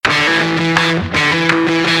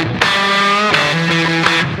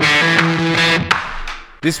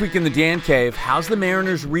This week in the Dan Cave, how's the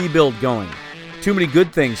Mariners rebuild going? Too many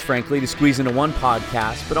good things, frankly, to squeeze into one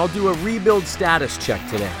podcast, but I'll do a rebuild status check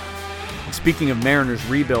today. And speaking of Mariners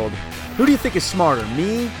rebuild, who do you think is smarter,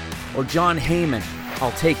 me or John Heyman?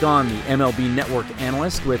 I'll take on the MLB Network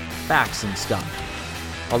analyst with facts and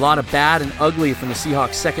stuff. A lot of bad and ugly from the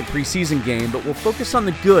Seahawks' second preseason game, but we'll focus on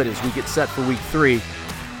the good as we get set for Week 3.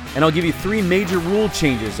 And I'll give you 3 major rule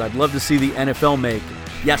changes I'd love to see the NFL make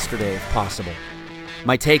yesterday if possible.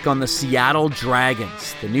 My take on the Seattle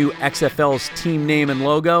Dragons, the new XFL's team name and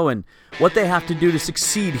logo, and what they have to do to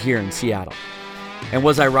succeed here in Seattle. And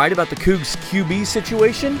was I right about the Cougs QB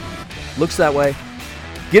situation? Looks that way.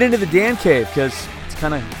 Get into the Dan Cave, because it's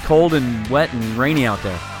kind of cold and wet and rainy out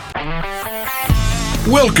there.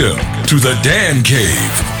 Welcome to the Dan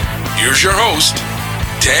Cave. Here's your host,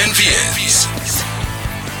 Dan Viens.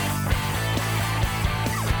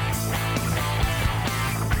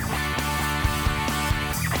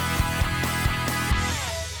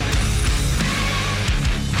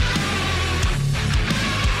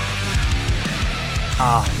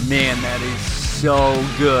 Ah, man, that is so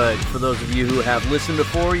good. For those of you who have listened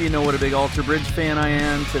before, you know what a big Alter Bridge fan I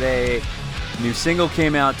am. Today, new single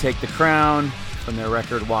came out, Take the Crown, from their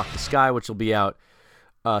record Walk the Sky, which will be out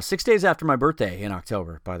 6 days after my birthday in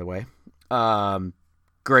October, by the way.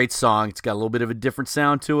 Great song. It's got a little bit of a different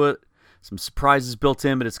sound to it. Some surprises built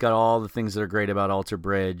in, but it's got all the things that are great about Alter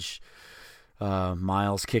Bridge.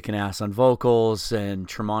 Miles kicking ass on vocals, and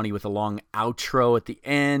Tremonti with a long outro at the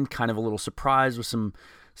end, kind of a little surprise with some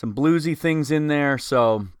bluesy things in there.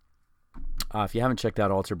 So if you haven't checked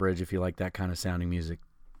out Alter Bridge, if you like that kind of sounding music,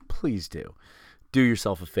 please do. Do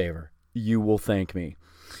yourself a favor. You will thank me.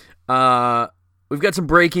 We've got some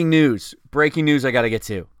breaking news. Breaking news I got to get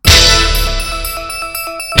to.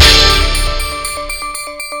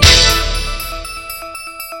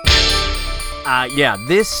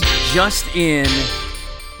 This just in.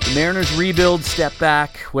 The Mariners rebuild, step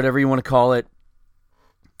back, whatever you want to call it.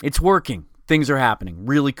 It's working. Things are happening.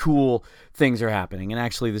 Really cool things are happening. And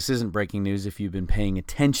actually, this isn't breaking news. If you've been paying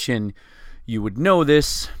attention, you would know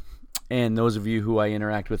this. And those of you who I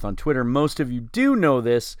interact with on Twitter, most of you do know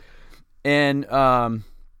this. And over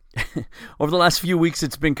the last few weeks,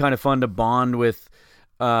 it's been kind of fun to bond with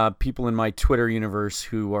people in my Twitter universe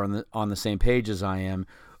who are on the same page as I am,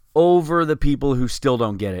 over the people who still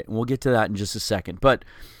don't get it. And we'll get to that in just a second. But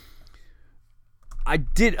I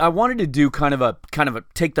wanted to do kind of a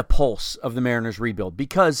take the pulse of the Mariners rebuild,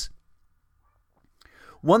 because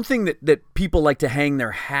one thing that people like to hang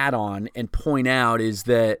their hat on and point out is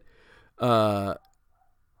that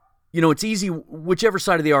it's easy, whichever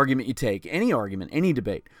side of the argument you take, any argument, any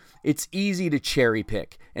debate, it's easy to cherry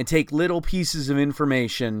pick and take little pieces of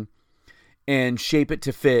information and shape it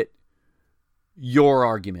to fit your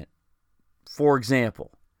argument. For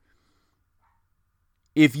example,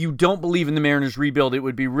 if you don't believe in the Mariners rebuild, it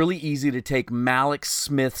would be really easy to take Mallex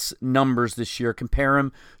Smith's numbers this year, compare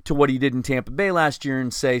him to what he did in Tampa Bay last year,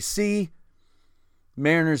 and say, see,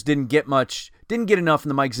 Mariners didn't get enough in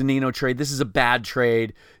the Mike Zunino trade. This is a bad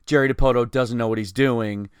trade. Jerry Dipoto doesn't know what he's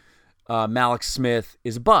doing. Mallex Smith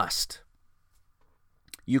is a bust.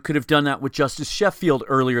 You could have done that with Justice Sheffield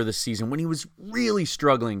earlier this season when he was really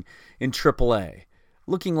struggling in AAA,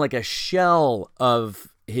 looking like a shell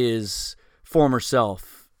of his former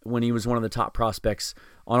self when he was one of the top prospects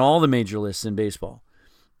on all the major lists in baseball.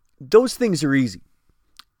 Those things are easy.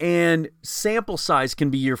 And sample size can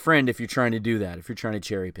be your friend if you're trying to do that, if you're trying to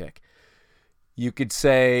cherry pick. You could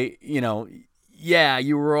say,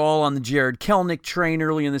 you were all on the Jared Kelenic train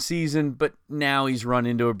early in the season, but now he's run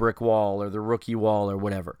into a brick wall or the rookie wall or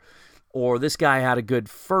whatever. Or this guy had a good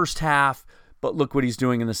first half, but look what he's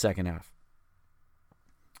doing in the second half.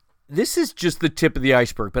 This is just the tip of the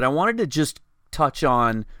iceberg, but I wanted to just touch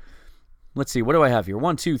on, let's see, what do I have here?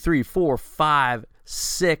 1, 2, 3, 4, 5,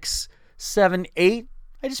 6, 7, 8.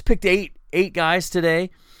 I just picked eight guys today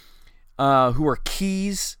who are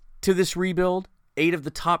keys to this rebuild. 8 of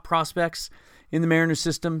the top prospects in the Mariners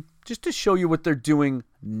system, just to show you what they're doing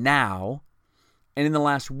now and in the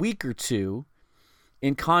last week or two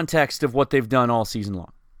in context of what they've done all season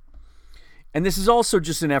long. And this is also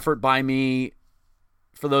just an effort by me,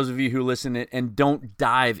 for those of you who listen and don't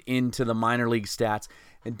dive into the minor league stats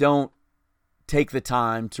and don't take the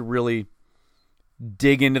time to really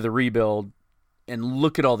dig into the rebuild and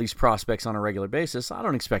look at all these prospects on a regular basis. I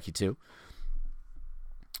don't expect you to.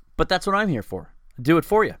 But that's what I'm here for. Do it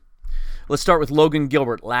for you. Let's start with Logan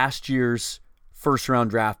Gilbert, last year's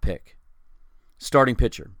first-round draft pick. Starting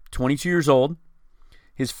pitcher, 22 years old.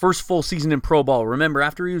 His first full season in pro ball. Remember,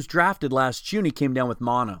 after he was drafted last June, he came down with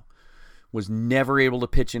mono, was never able to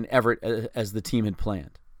pitch in Everett as the team had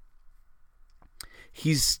planned.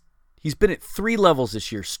 He's been at 3 levels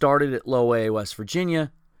this year. Started at low A West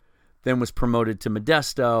Virginia, then was promoted to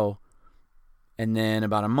Modesto, and then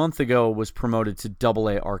about a month ago was promoted to Double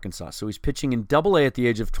A Arkansas. So he's pitching in Double A at the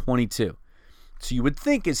age of 22. So you would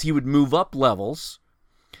think as he would move up levels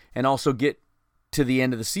and also get to the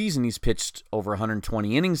end of the season, he's pitched over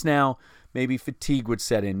 120 innings now, maybe fatigue would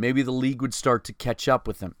set in. Maybe the league would start to catch up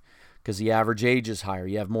with him because the average age is higher.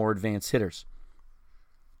 You have more advanced hitters.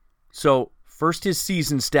 So first, his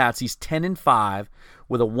season stats, he's 10-5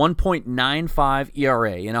 with a 1.95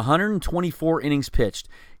 ERA. In 124 innings pitched,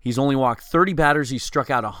 he's only walked 30 batters. He's struck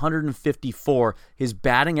out 154. His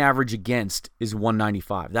batting average against is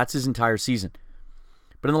 195. That's his entire season.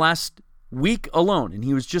 But in the last week alone, and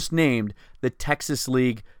he was just named the Texas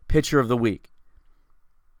League Pitcher of the Week.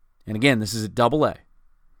 And again, this is at Double A.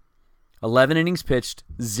 11 innings pitched,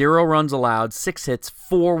 0 runs allowed, 6 hits,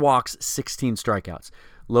 4 walks, 16 strikeouts.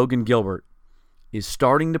 Logan Gilbert is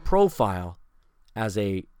starting to profile as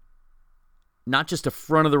a not just a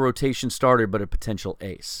front of the rotation starter, but a potential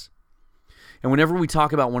ace. And whenever we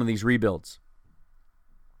talk about one of these rebuilds,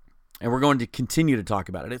 and we're going to continue to talk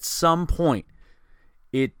about it, at some point,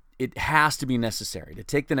 it has to be necessary to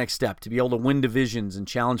take the next step, to be able to win divisions and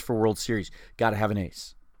challenge for World Series. Got to have an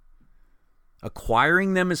ace.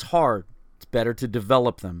 Acquiring them is hard. It's better to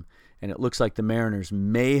develop them. And it looks like the Mariners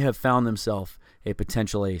may have found themselves a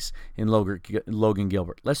potential ace in Logan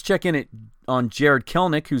Gilbert. Let's check in on Jared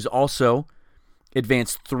Kelenic, who's also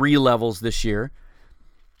advanced 3 levels this year.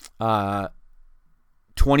 20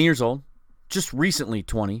 years old. Just recently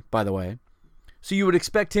 20, by the way. So you would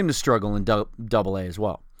expect him to struggle in Double A as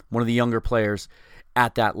well. One of the younger players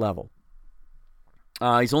at that level.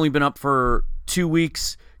 He's only been up for 2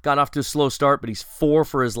 weeks. Got off to a slow start, but he's 4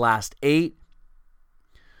 for his last 8.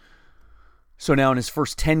 So now in his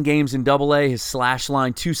first 10 games in Double A, his slash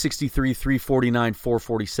line, 263, 349,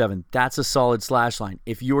 447. That's a solid slash line.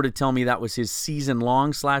 If you were to tell me that was his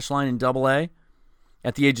season-long slash line in Double A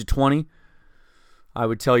at the age of 20, I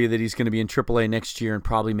would tell you that he's going to be in Triple A next year and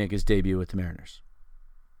probably make his debut with the Mariners.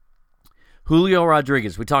 Julio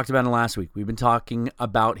Rodriguez, we talked about him last week. We've been talking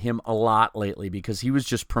about him a lot lately because he was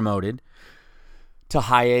just promoted to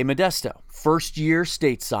High A Modesto. First year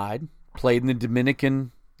stateside, played in the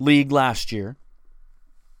Dominican League last year.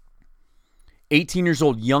 18 years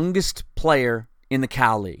old, youngest player in the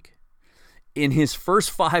Cal League. In his first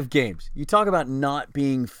 5 games, you talk about not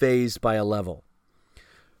being fazed by a level.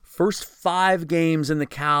 First 5 games in the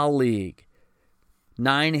Cal League,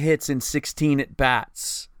 9 hits and 16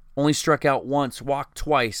 at-bats. Only struck out once, walked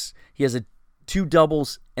twice. He has 2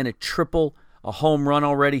 doubles and a triple, a home run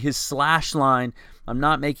already. His slash line, I'm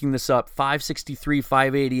not making this up, 563,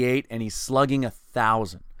 588, and he's slugging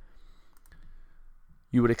 1,000.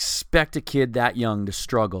 You would expect a kid that young to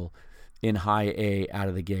struggle in High A out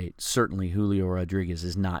of the gate. Certainly Julio Rodriguez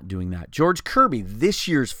is not doing that. George Kirby, this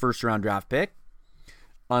year's first-round draft pick,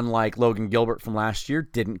 unlike Logan Gilbert from last year,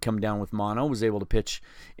 didn't come down with mono, was able to pitch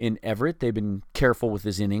in Everett. They've been careful with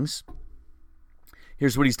his innings.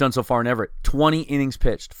 Here's what he's done so far in Everett. 20 innings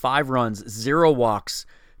pitched, 5 runs, 0 walks,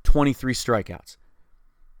 23 strikeouts.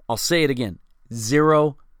 I'll say it again,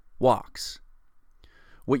 0 walks.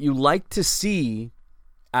 What you like to see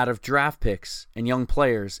out of draft picks and young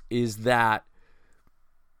players is that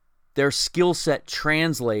their skill set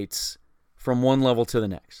translates from one level to the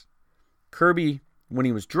next. Kirby, when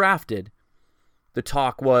he was drafted, the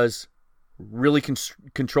talk was really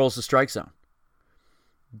controls the strike zone.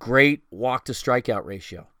 Great walk-to-strikeout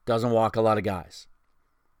ratio. Doesn't walk a lot of guys.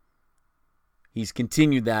 He's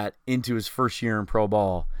continued that into his first year in pro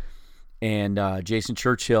ball. And Jason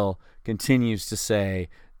Churchill continues to say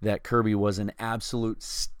that Kirby was an absolute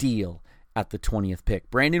steal at the 20th pick.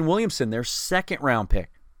 Brandon Williamson, their second-round pick.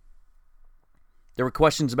 There were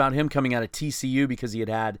questions about him coming out of TCU because he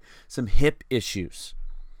had some hip issues.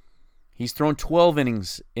 He's thrown 12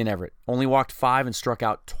 innings in Everett, only walked 5 and struck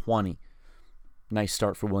out 20. Nice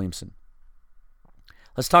start for Williamson.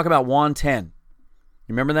 Let's talk about Juan Ten.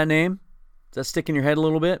 You remember that name? Does that stick in your head a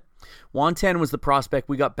little bit? Juan Ten was the prospect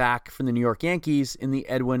we got back from the New York Yankees in the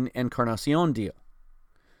Edwin Encarnacion deal.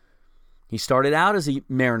 He started out as a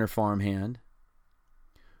Mariner farmhand,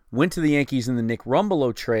 went to the Yankees in the Nick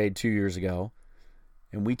Rumbelow trade 2 years ago,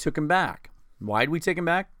 and we took him back. Why did we take him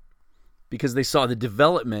back? Because they saw the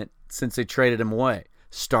development since they traded him away.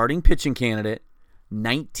 Starting pitching candidate,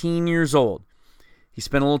 19 years old. He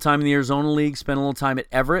spent a little time in the Arizona League, spent a little time at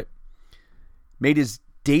Everett, made his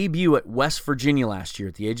debut at West Virginia last year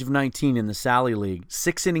at the age of 19 in the Sally League.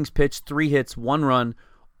 6 innings pitched, 3 hits, 1 run,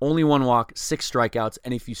 only 1 walk, 6 strikeouts.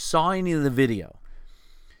 And if you saw any of the video,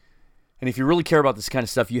 and if you really care about this kind of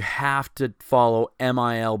stuff, you have to follow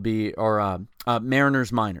MILB or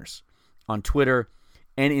Mariners Minors on Twitter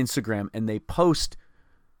and Instagram, and they post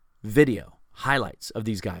video highlights of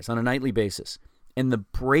these guys on a nightly basis. And the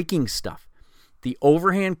breaking stuff, the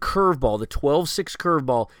overhand curveball, the 12-6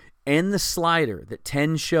 curveball, and the slider that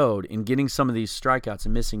 10 showed in getting some of these strikeouts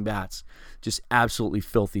and missing bats, just absolutely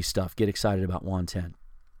filthy stuff. Get excited about Juan 10.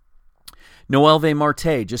 Noelvi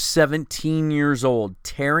Marte, just 17 years old,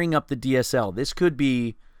 tearing up the DSL. This could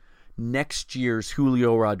be next year's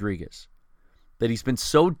Julio Rodriguez. That he's been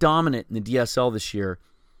so dominant in the DSL this year,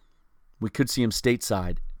 we could see him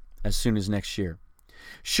stateside as soon as next year.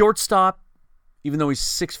 Shortstop, even though he's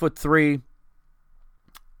 6'3",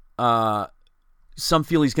 some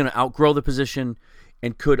feel he's going to outgrow the position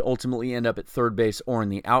and could ultimately end up at third base or in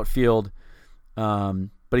the outfield.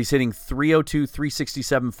 But he's hitting .302,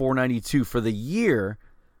 .367, .492 for the year,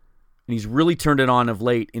 and he's really turned it on of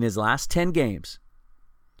late. In his last 10 games,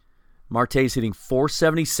 Marte's hitting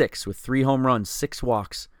 .476 with 3 home runs, 6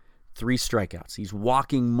 walks, 3 strikeouts. He's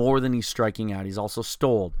walking more than he's striking out. He's also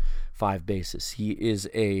stole 5 bases. He is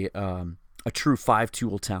a true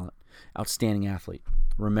 5-tool talent, outstanding athlete.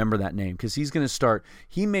 Remember that name, because he's going to start.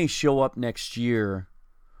 He may show up next year.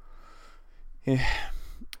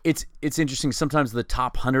 It's interesting. Sometimes the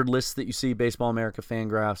top 100 lists that you see, Baseball America,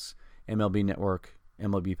 Fangraphs, MLB Network,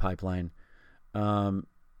 MLB Pipeline,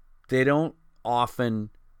 they don't often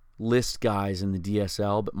list guys in the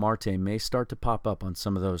DSL, but Marte may start to pop up on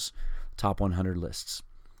some of those top 100 lists.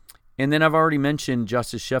 And then I've already mentioned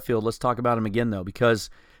Justice Sheffield. Let's talk about him again, though,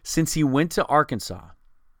 because since he went to Arkansas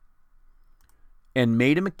and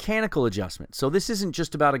made a mechanical adjustment, so this isn't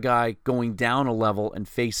just about a guy going down a level and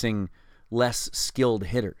facing less skilled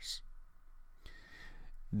hitters.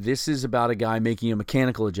 This is about a guy making a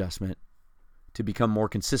mechanical adjustment to become more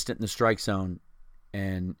consistent in the strike zone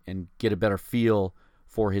and get a better feel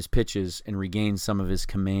for his pitches and regain some of his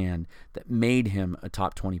command that made him a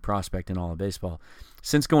top 20 prospect in all of baseball.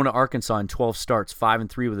 Since going to Arkansas in 12 starts,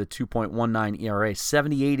 5-3 with a 2.19 ERA,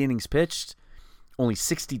 78 innings pitched, only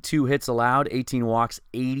 62 hits allowed, 18 walks,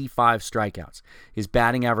 85 strikeouts. His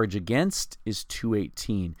batting average against is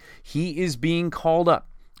 .218. He is being called up,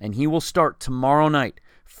 and he will start tomorrow night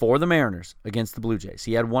for the Mariners against the Blue Jays.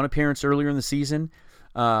 He had one appearance earlier in the season,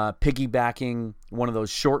 piggybacking one of those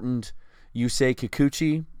shortened Yusei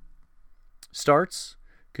Kikuchi starts.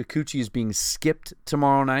 Kikuchi is being skipped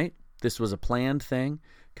tomorrow night. This was a planned thing,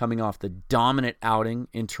 coming off the dominant outing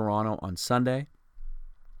in Toronto on Sunday.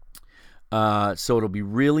 So it'll be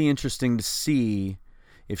really interesting to see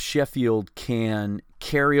if Sheffield can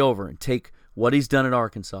carry over and take what he's done at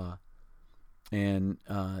Arkansas and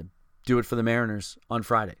do it for the Mariners on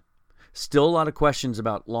Friday. Still a lot of questions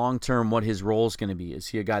about long-term what his role is going to be. Is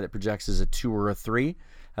he a guy that projects as a 2 or a 3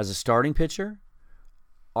 as a starting pitcher?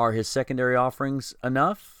 Are his secondary offerings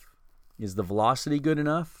enough? Is the velocity good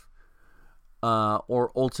enough?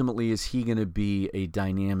 Or ultimately, is he going to be a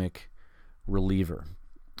dynamic reliever?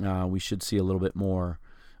 We should see a little bit more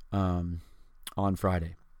on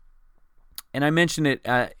Friday. And I mentioned it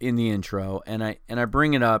in the intro, and I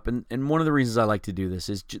bring it up, and one of the reasons I like to do this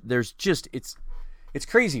is it's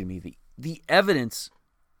crazy to me. The evidence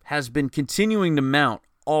has been continuing to mount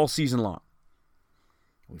all season long.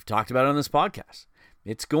 We've talked about it on this podcast.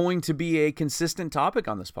 It's going to be a consistent topic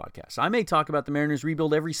on this podcast. I may talk about the Mariners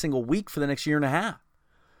rebuild every single week for the next year and a half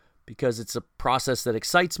because it's a process that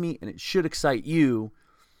excites me, and it should excite you.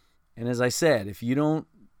 And as I said, if you don't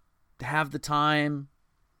have the time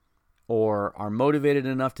or are motivated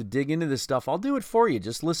enough to dig into this stuff, I'll do it for you.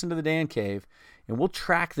 Just listen to the Dan Cave, and we'll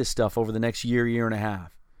track this stuff over the next year and a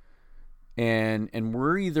half. And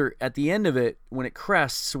we're either, at the end of it, when it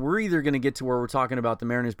crests, we're either going to get to where we're talking about the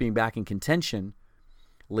Mariners being back in contention,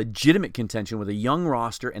 legitimate contention with a young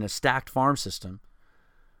roster and a stacked farm system,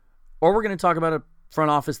 or we're going to talk about a front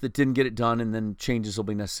office that didn't get it done and then changes will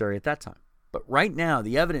be necessary at that time. But right now,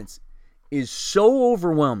 the evidence is so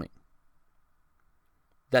overwhelming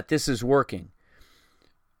that this is working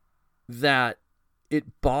that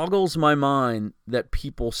it boggles my mind that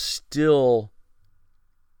people still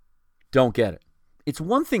don't get it. It's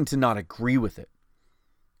one thing to not agree with it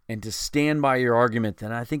and to stand by your argument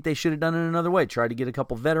that I think they should have done it another way. Tried to get a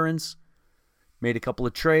couple veterans, made a couple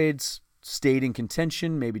of trades, stayed in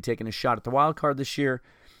contention, maybe taking a shot at the wild card this year.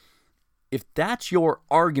 If that's your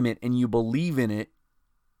argument and you believe in it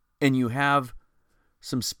and you have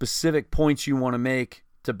some specific points you want to make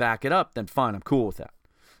to back it up, then fine, I'm cool with that.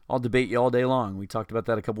 I'll debate you all day long. We talked about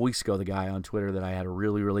that a couple weeks ago, the guy on Twitter that I had a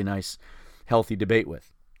really, really nice, healthy debate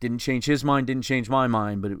with. Didn't change his mind, didn't change my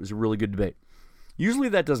mind, but it was a really good debate. Usually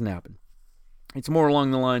that doesn't happen. It's more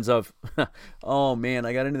along the lines of, oh man,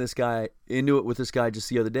 I got into it with this guy just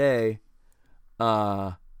the other day,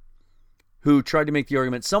 who tried to make the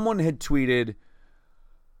argument. Someone had tweeted,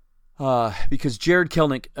 because Jared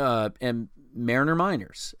Kelnick and Mariner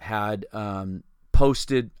Miners had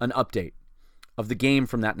posted an update of the game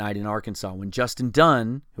from that night in Arkansas when Justin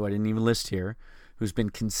Dunn, who I didn't even list here, who's been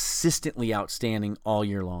consistently outstanding all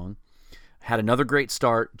year long, had another great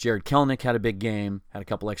start. Jared Kelnick had a big game, had a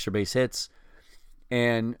couple extra base hits,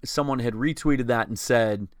 and someone had retweeted that and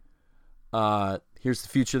said, here's the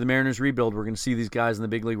future of the Mariners rebuild. We're going to see these guys in the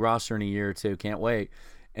big league roster in a year or two. Can't wait.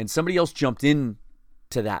 And somebody else jumped in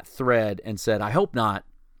to that thread and said, I hope not.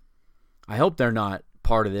 I hope they're not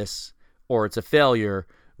part of this, or it's a failure.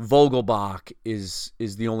 Vogelbach is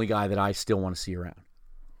the only guy that I still want to see around.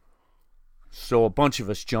 So a bunch of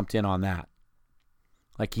us jumped in on that.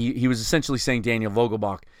 Like he was essentially saying Daniel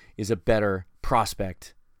Vogelbach is a better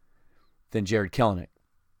prospect than Jared Kelnick.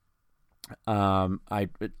 I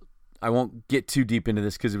won't get too deep into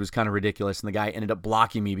this because it was kind of ridiculous, and the guy ended up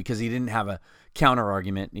blocking me because he didn't have a counter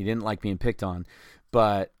argument and he didn't like being picked on.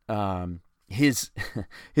 But his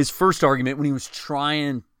first argument when he was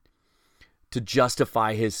trying to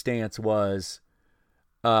justify his stance was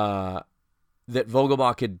that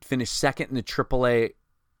Vogelbach had finished second in the AAA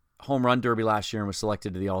home run derby last year and was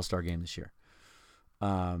selected to the All-Star game this year.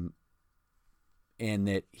 And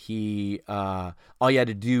that all you had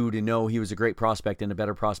to do to know he was a great prospect and a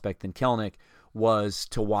better prospect than Kelnick was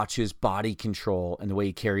to watch his body control and the way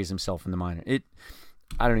he carries himself in the minor.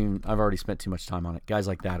 I've already spent too much time on it. Guys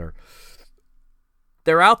like that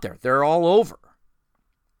they're out there. They're all over.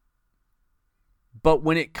 But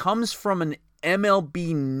when it comes from an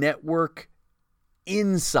MLB Network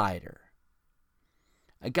insider,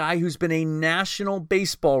 a guy who's been a national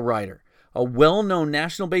baseball writer, a well-known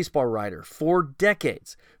national baseball writer for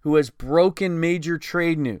decades, who has broken major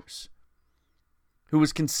trade news, who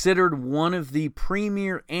was considered one of the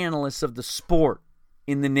premier analysts of the sport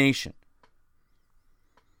in the nation,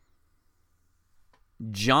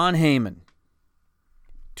 Jon Heyman,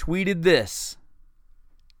 tweeted this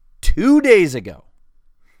 2 days ago.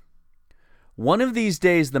 One of these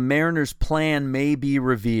days, the Mariners' plan may be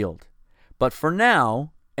revealed. But for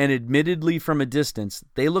now, and admittedly from a distance,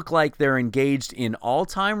 they look like they're engaged in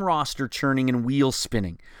all-time roster churning and wheel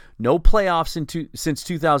spinning. No playoffs since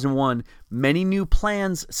 2001, many new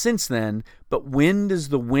plans since then, but when does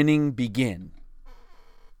the winning begin?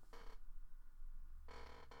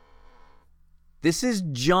 This is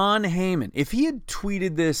Jon Heyman. If he had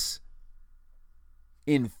tweeted this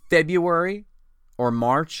in February or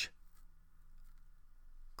March,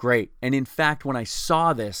 great. And in fact, when I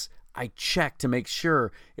saw this, I checked to make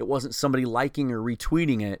sure it wasn't somebody liking or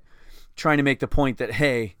retweeting it, trying to make the point that,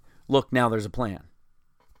 hey, look, now there's a plan.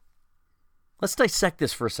 Let's dissect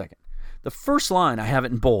this for a second. The first line, I have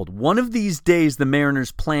it in bold. One of these days, the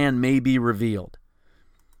Mariners' plan may be revealed.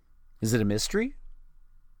 Is it a mystery?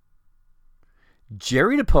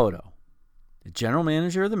 Jerry Dipoto, the general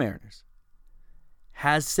manager of the Mariners,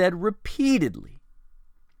 has said repeatedly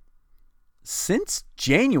since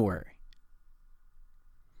January,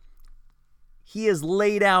 he has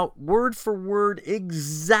laid out word for word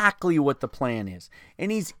exactly what the plan is.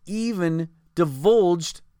 And he's even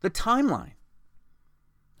divulged the timeline.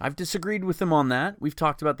 I've disagreed with him on that. We've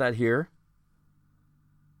talked about that here.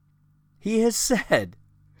 He has said,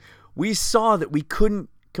 we saw that we couldn't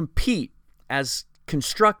compete as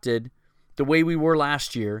constructed the way we were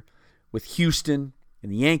last year with Houston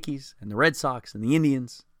and the Yankees and the Red Sox and the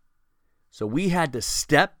Indians. So we had to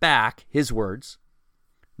step back, his words,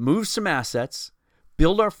 move some assets,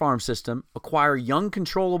 build our farm system, acquire young,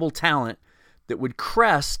 controllable talent that would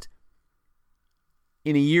crest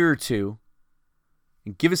in a year or two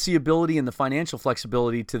and give us the ability and the financial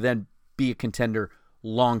flexibility to then be a contender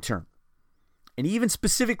long term. And he even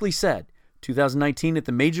specifically said 2019 at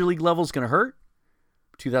the major league level is going to hurt.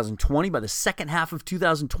 2020, by the second half of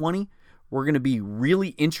 2020, we're going to be really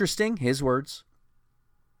interesting, his words,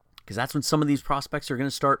 because that's when some of these prospects are going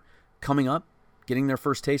to start coming up, getting their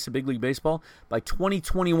first taste of big league baseball. By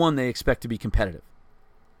 2021, they expect to be competitive.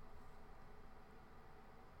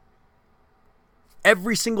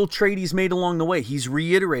 Every single trade he's made along the way, he's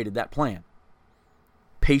reiterated that plan.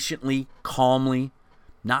 Patiently, calmly,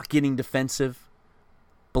 not getting defensive,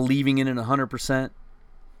 believing in it 100%.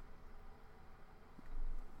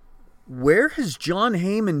 Where has Jon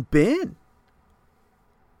Heyman been?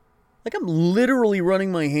 Like, I'm literally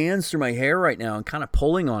running my hands through my hair right now and kind of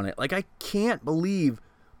pulling on it. Like, I can't believe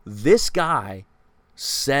this guy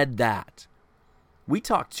said that We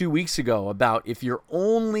talked 2 weeks ago about if you're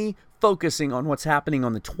only focusing on what's happening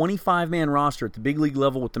on the 25-man roster at the big league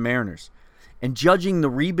level with the Mariners and judging the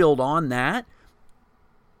rebuild on that,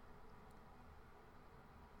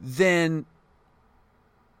 then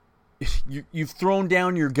you've thrown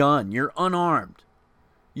down your gun. You're unarmed.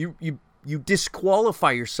 You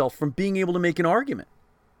disqualify yourself from being able to make an argument.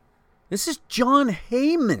 This is John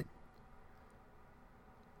Heyman.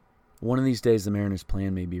 One of these days, the Mariners'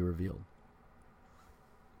 plan may be revealed.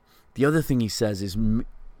 The other thing he says is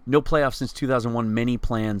no playoffs since 2001, many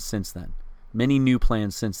plans since then. Many new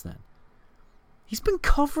plans since then. He's been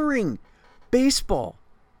covering baseball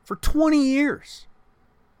for 20 years.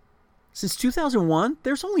 Since 2001,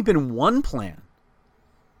 there's only been one plan.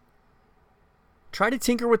 Try to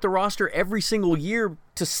tinker with the roster every single year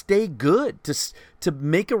to stay good, to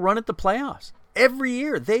make a run at the playoffs. Every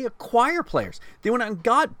year, they acquire players. They went out and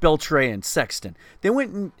got Beltre and Sexton. They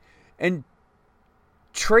went and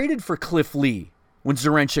traded for Cliff Lee when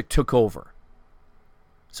Zorenchik took over.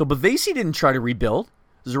 So Bavasi didn't try to rebuild.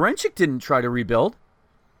 Zorenchik didn't try to rebuild.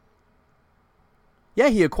 Yeah,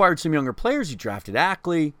 he acquired some younger players. He drafted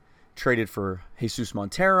Ackley, traded for Jesus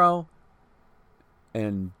Montero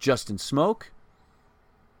and Justin Smoke.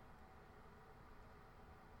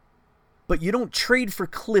 But you don't trade for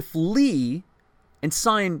Cliff Lee and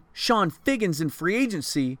sign Sean Figgins in free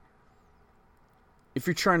agency if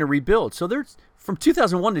you're trying to rebuild. So there's from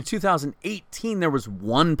 2001 to 2018, there was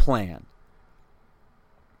one plan.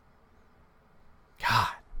 God.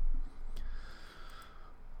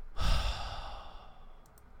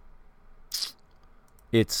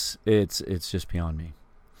 It's just beyond me.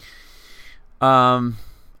 I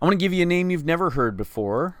want to give you a name you've never heard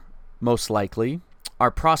before, most likely.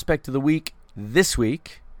 Our prospect of the week this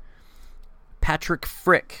week, Patrick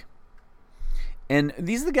Frick. And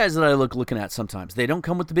these are the guys that I looking at sometimes. They don't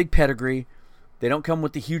come with the big pedigree. They don't come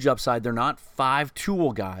with the huge upside. They're not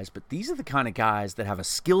 5-tool guys, but these are the kind of guys that have a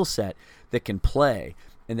skill set that can play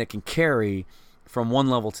and that can carry from one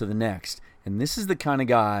level to the next. And this is the kind of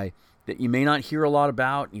guy that you may not hear a lot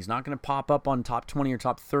about. He's not going to pop up on top 20 or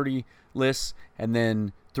top 30 lists, and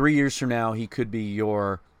then 3 years from now, he could be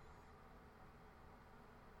your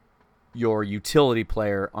utility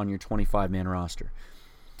player on your 25-man roster.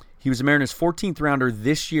 He was a Mariners 14th rounder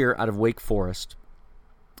this year out of Wake Forest.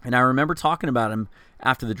 And I remember talking about him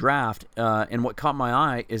after the draft, and what caught my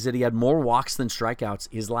eye is that he had more walks than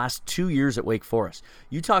strikeouts his last 2 years at Wake Forest.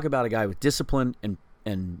 You talk about a guy with discipline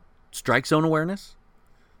and strike zone awareness.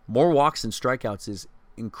 More walks than strikeouts is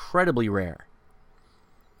incredibly rare.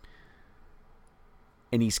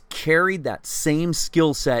 And he's carried that same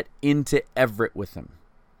skill set into Everett with him.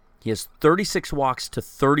 He has 36 walks to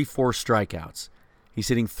 34 strikeouts. He's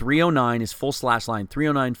hitting .309, his full slash line,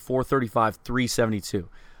 .309, .435, .372.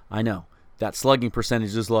 I know, that slugging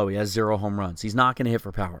percentage is low. He has 0 home runs. He's not going to hit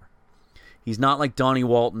for power. He's not like Donnie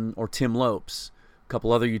Walton or Tim Lopes, a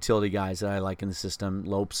couple other utility guys that I like in the system.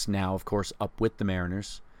 Lopes now, of course, up with the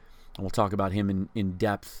Mariners. And we'll talk about him in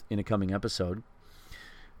depth in a coming episode.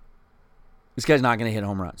 This guy's not going to hit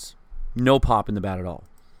home runs. No pop in the bat at all.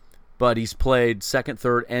 But he's played second,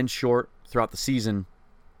 third, and short throughout the season.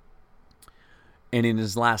 And in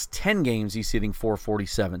his last 10 games, he's hitting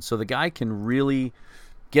 .447. So the guy can really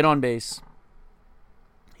get on base.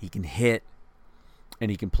 He can hit. And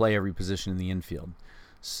he can play every position in the infield.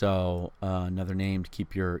 So another name to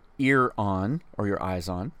keep your ear on, or your eyes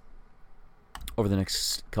on, over the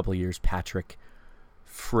next couple of years, Patrick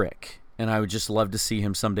Frick. And I would just love to see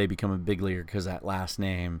him someday become a big leaguer, because that last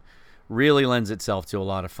name really lends itself to a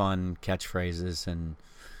lot of fun catchphrases and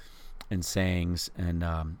sayings, and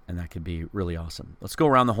that could be really awesome. Let's go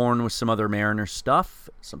around the horn with some other Mariners stuff,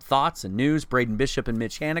 some thoughts and news. Braden Bishop and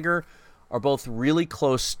Mitch Haniger are both really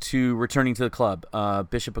close to returning to the club.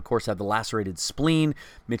 Bishop, of course, had the lacerated spleen.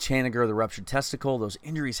 Mitch Haniger, the ruptured testicle. Those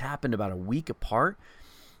injuries happened about a week apart.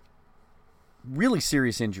 Really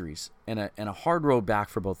serious injuries, and a hard road back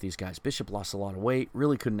for both these guys. Bishop lost a lot of weight,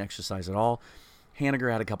 really couldn't exercise at all.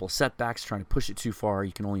 Haniger had a couple of setbacks trying to push it too far.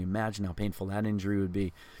 You can only imagine how painful that injury would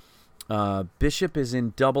be. Bishop is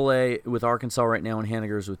in Double-A with Arkansas right now, and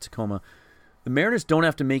Haniger is with Tacoma. The Mariners don't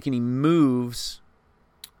have to make any moves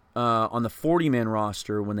on the 40-man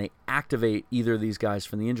roster when they activate either of these guys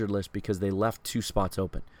from the injured list, because they left 2 spots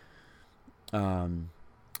open.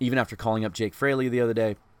 Even after calling up Jake Fraley the other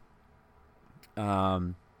day, we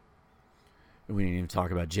didn't even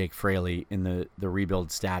talk about Jake Fraley in the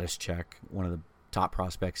rebuild status check, one of the top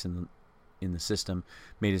prospects in the system.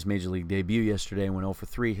 Made his major league debut yesterday, went 0 for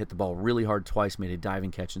 3, hit the ball really hard twice, made a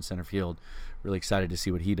diving catch in center field. Really excited to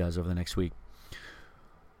see what he does over the next week.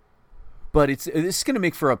 But this is going to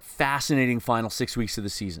make for a fascinating final 6 weeks of the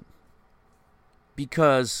season.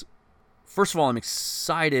 Because, first of all, I'm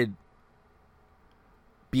excited,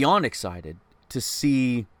 beyond excited, to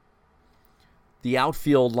see the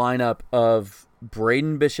outfield lineup of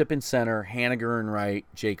Braden Bishop in center, Haniger in right,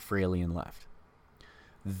 Jake Fraley in left.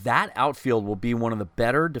 That outfield will be one of the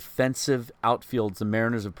better defensive outfields the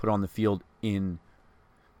Mariners have put on the field in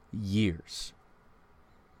years.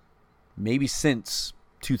 Maybe since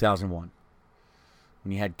 2001,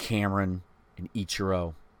 when you had Cameron and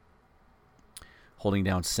Ichiro holding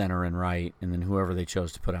down center and right, and then whoever they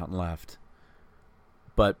chose to put out in left.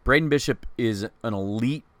 But Braden Bishop is an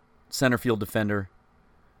elite center field defender.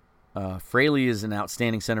 Fraley is an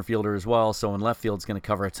outstanding center fielder as well, so in left field is going to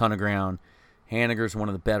cover a ton of ground. Haniger is one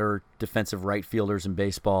of the better defensive right fielders in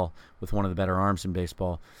baseball with one of the better arms in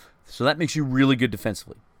baseball. So that makes you really good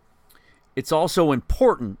defensively. It's also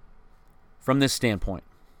important from this standpoint.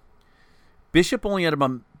 Bishop only had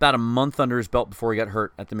about a month under his belt before he got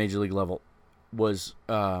hurt at the major league level, was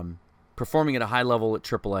performing at a high level at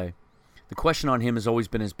AAA. The question on him has always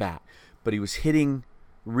been his bat, but he was hitting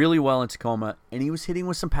really well in Tacoma, and he was hitting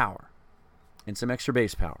with some power and some extra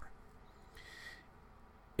base power.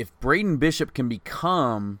 If Braden Bishop can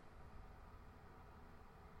become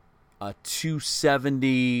a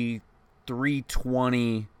 270,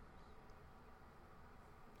 320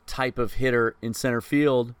 type of hitter in center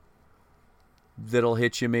field that'll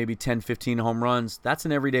hit you maybe 10, 15 home runs, that's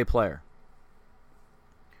an everyday player.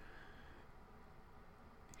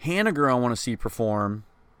 Haniger, I want to see perform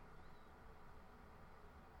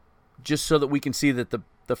just so that we can see that the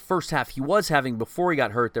first half he was having before he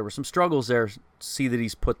got hurt, there were some struggles there, see that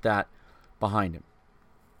he's put that behind him.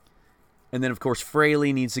 And then, of course,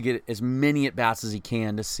 Fraley needs to get as many at-bats as he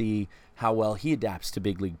can to see how well he adapts to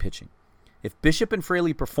big league pitching. If Bishop and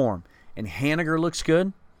Fraley perform and Haniger looks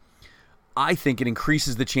good, I think it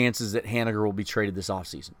increases the chances that Haniger will be traded this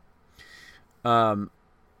offseason.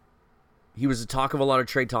 He was the talk of a lot of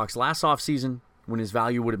trade talks last offseason when his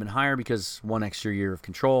value would have been higher because one extra year of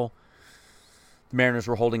control. The Mariners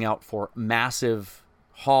were holding out for massive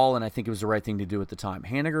haul, and I think it was the right thing to do at the time.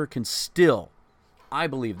 Haniger can still, I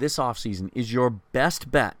believe, this offseason is your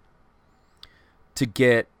best bet to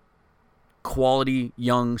get quality,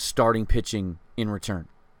 young, starting pitching in return.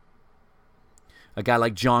 A guy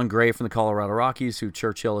like John Gray from the Colorado Rockies, who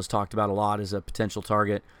Churchill has talked about a lot as a potential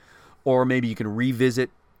target. Or maybe you can revisit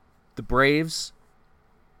the Braves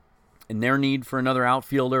and their need for another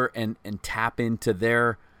outfielder and tap into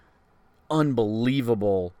their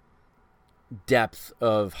unbelievable depth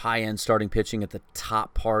of high-end starting pitching at the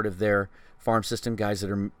top part of their farm system, guys that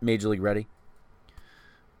are major league ready.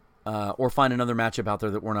 Or find another matchup out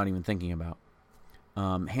there that we're not even thinking about.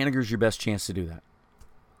 Haniger's your best chance to do that.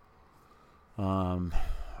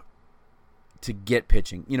 To get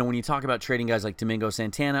pitching. You know, when you talk about trading guys like Domingo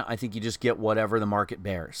Santana, I think you just get whatever the market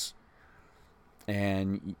bears.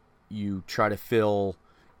 And you try to fill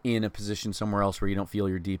in a position somewhere else where you don't feel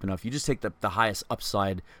you're deep enough. You just take the highest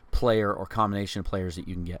upside player or combination of players that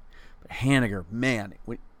you can get. But Haniger, man,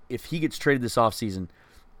 if he gets traded this offseason,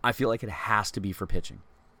 I feel like it has to be for pitching.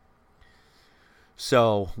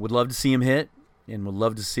 So, would love to see him hit, and would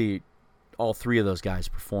love to see all three of those guys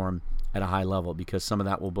perform at a high level, because some of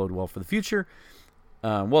that will bode well for the future.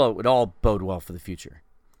 It would all bode well for the future.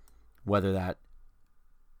 Whether that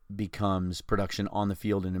becomes production on the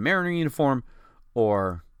field in a Mariner uniform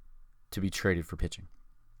or to be traded for pitching.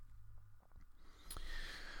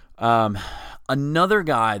 Another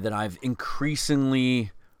guy that I've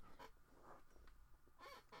increasingly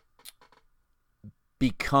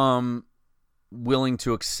become willing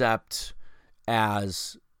to accept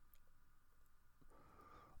as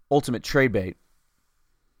ultimate trade bait,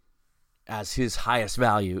 as his highest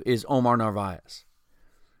value, is Omar Narvaez.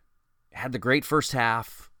 Had the great first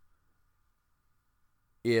half.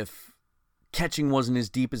 If catching wasn't as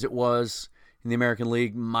deep as it was in the American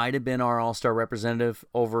League, might have been our all-star representative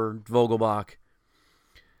over Vogelbach.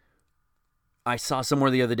 I saw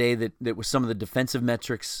somewhere the other day that with some of the defensive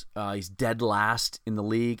metrics, he's dead last in the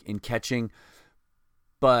league in catching.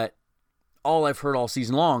 But all I've heard all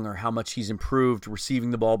season long are how much he's improved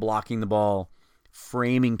receiving the ball, blocking the ball,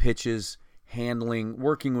 framing pitches, handling,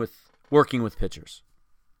 working with pitchers.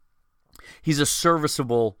 He's a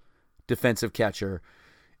serviceable defensive catcher,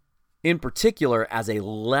 in particular as a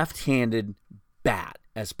left-handed bat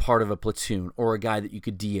as part of a platoon or a guy that you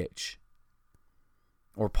could DH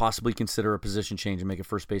or possibly consider a position change and make a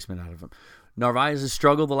first baseman out of him. Narvaez has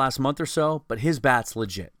struggled the last month or so, but his bat's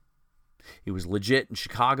legit. He was legit in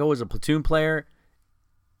Chicago as a platoon player.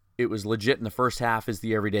 It was legit in the first half as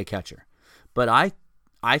the everyday catcher. But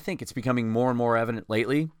I think it's becoming more and more evident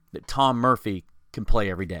lately that Tom Murphy can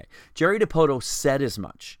play every day. Jerry DiPoto said as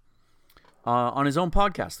much on his own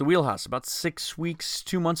podcast, The Wheelhouse, about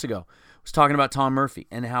 2 months ago. Was talking about Tom Murphy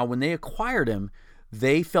and how when they acquired him,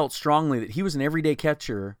 they felt strongly that he was an everyday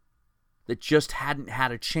catcher that just hadn't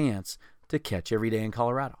had a chance to catch every day in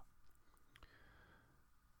Colorado.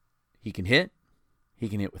 He can hit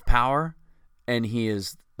with power, and he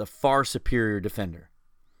is the far superior defender.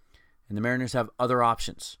 And the Mariners have other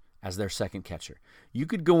options as their second catcher. You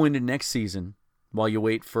could go into next season while you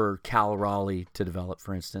wait for Cal Raleigh to develop,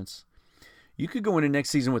 for instance. You could go into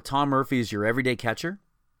next season with Tom Murphy as your everyday catcher,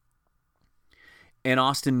 and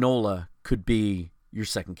Austin Nola could be your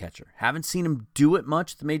second catcher. Haven't seen him do it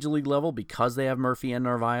much at the major league level because they have Murphy and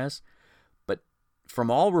Narvaez, but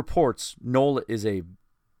from all reports, Nola is a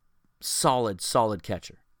solid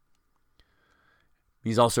catcher.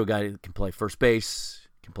 He's also a guy that can play first base,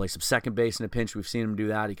 can play some second base in a pinch. We've seen him do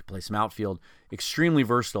that. He can play some outfield. Extremely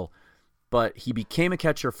versatile, but he became a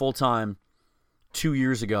catcher full-time 2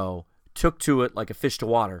 years ago, took to it like a fish to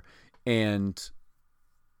water, and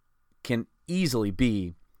can easily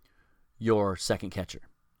be your second catcher.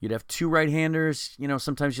 You'd have two right-handers.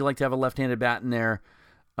 Sometimes you like to have a left-handed bat in there,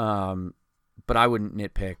 but I wouldn't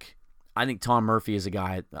nitpick. I think Tom Murphy is a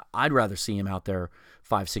guy, I'd rather see him out there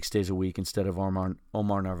 5-6 days a week instead of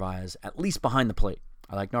Omar Narvaez, at least behind the plate.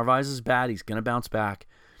 I like Narvaez's bat. He's going to bounce back,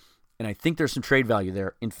 and I think there's some trade value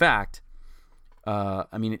there. In fact,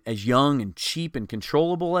 as young and cheap and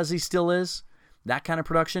controllable as he still is, that kind of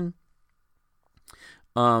production,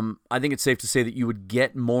 I think it's safe to say that you would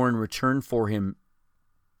get more in return for him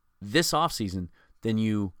this offseason than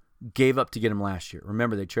you gave up to get him last year.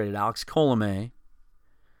 Remember, they traded Alex Colomé,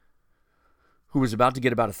 who was about to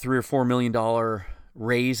get about a $3 or $4 million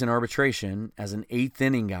raise in arbitration as an eighth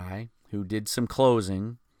inning guy who did some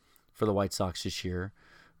closing for the White Sox this year.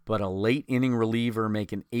 But a late inning reliever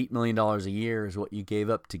making $8 million a year is what you gave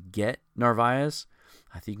up to get Narvaez.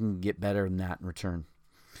 I think you can get better than that in return.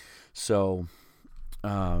 So,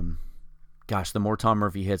 the more Tom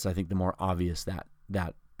Murphy hits, I think the more obvious that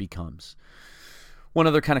becomes. One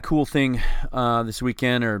other kind of cool thing this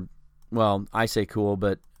weekend, I say cool,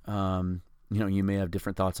 but you may have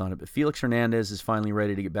different thoughts on it. But Felix Hernandez is finally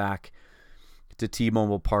ready to get back to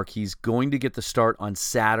T-Mobile Park. He's going to get the start on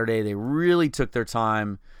Saturday. They really took their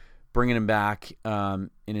time bringing him back in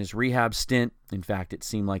his rehab stint. In fact, it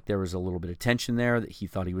seemed like there was a little bit of tension there, that he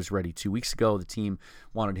thought he was ready 2 weeks ago. The team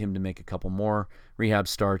wanted him to make a couple more rehab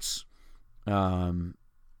starts.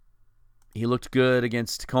 He looked good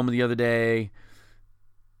against Tacoma the other day.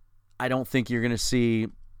 I don't think you're going to see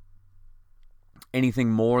anything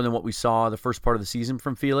more than what we saw the first part of the season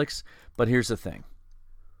from Felix. But here's the thing.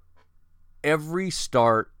 Every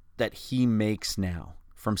start that he makes now,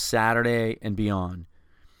 from Saturday and beyond,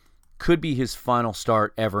 could be his final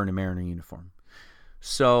start ever in a Mariner uniform.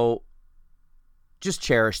 So just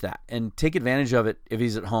cherish that and take advantage of it if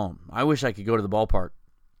he's at home. I wish I could go to the ballpark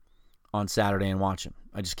on Saturday and watch him.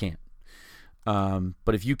 I just can't.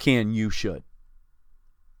 But if you can, you should,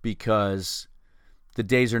 because the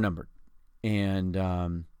days are numbered. And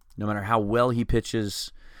no matter how well he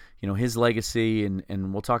pitches, his legacy,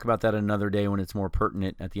 and we'll talk about that another day when it's more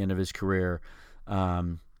pertinent at the end of his career.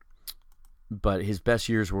 But his best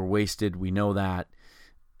years were wasted. We know that.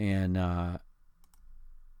 And,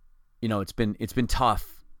 it's been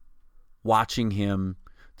tough watching him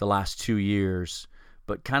the last 2 years,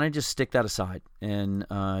 but kind of just stick that aside. And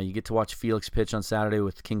you get to watch Felix pitch on Saturday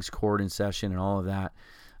with King's Court in session and all of that.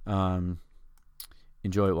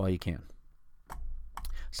 Enjoy it while you can.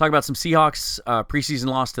 Let's talk about some Seahawks preseason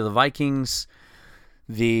loss to the Vikings.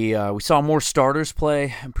 We saw more starters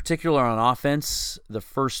play, in particular on offense, the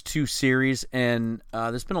first two series, and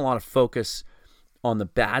there's been a lot of focus on the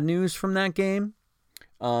bad news from that game.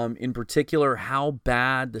 In particular, how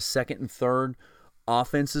bad the second and third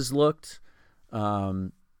offenses looked.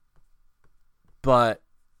 But,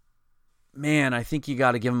 man, I think you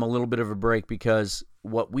got to give them a little bit of a break, because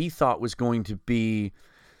what we thought was going to be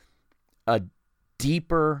a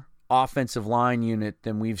deeper offensive line unit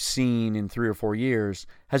than we've seen in 3 or 4 years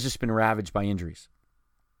has just been ravaged by injuries.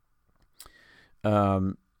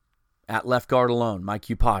 At left guard alone, Mike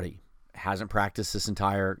Upati hasn't practiced this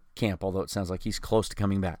entire camp, although it sounds like he's close to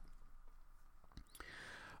coming back.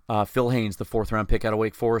 Phil Haynes, the 4th-round pick out of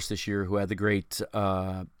Wake Forest this year, who had the great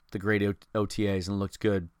OTAs and looked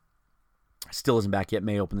good, still isn't back yet.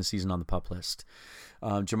 May open the season on the PUP list.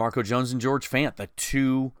 Jamarco Jones and George Fant, the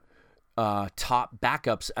two top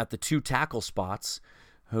backups at the 2 tackle spots,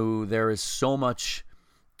 who there is so much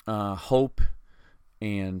hope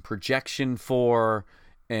and projection for,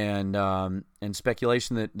 and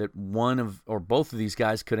speculation that one of or both of these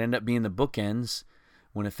guys could end up being the bookends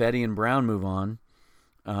when Ifedi and Brown move on.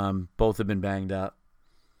 Both have been banged up.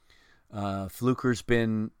 Fluker's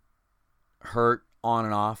been hurt on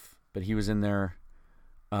and off, but he was in there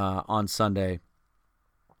on Sunday.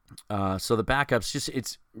 So the backups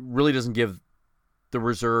it really doesn't give the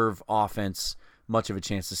reserve offense much of a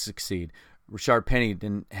chance to succeed. Rashad Penny.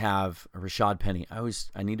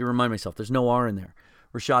 I need to remind myself, there's no R in there.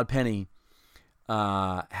 Rashad Penny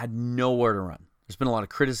had nowhere to run. There's been a lot of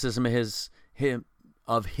criticism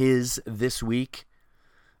of his this week.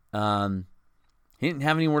 He didn't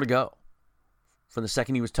have anywhere to go. From the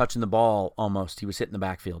second he was touching the ball, almost, he was hitting the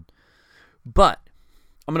backfield. But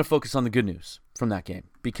I'm going to focus on the good news from that game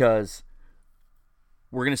because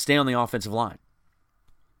we're going to stay on the offensive line.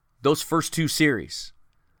 Those first two series,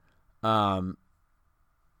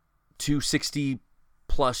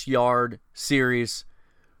 260-plus yard series,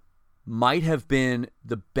 might have been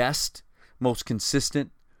the best, most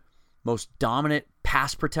consistent, most dominant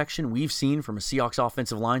pass protection we've seen from a Seahawks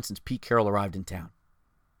offensive line since Pete Carroll arrived in town.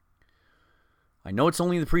 I know it's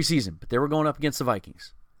only the preseason, but they were going up against the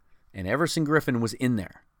Vikings. And Everson Griffin was in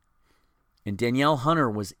there. And Danielle Hunter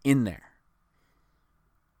was in there.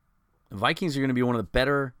 The Vikings are going to be one of the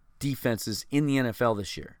better defenses in the NFL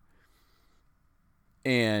this year.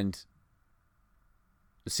 And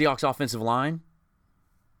the Seahawks offensive line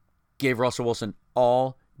gave Russell Wilson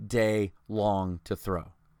all day long to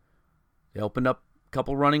throw. They opened up a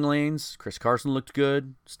couple running lanes. Chris Carson looked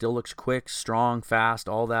good. Still looks quick, strong, fast,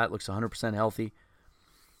 all that. Looks 100% healthy.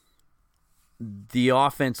 The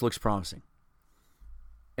offense looks promising.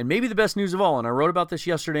 And maybe the best news of all, and I wrote about this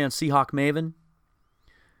yesterday on Seahawk Maven,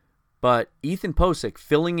 but Ethan Posick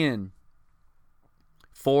filling in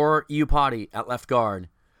for Iupati at left guard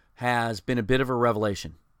has been a bit of a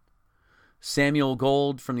revelation. Samuel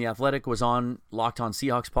Gold from The Athletic was on Locked On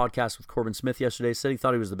Seahawks podcast with Corbin Smith yesterday, said he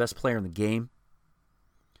thought he was the best player in the game.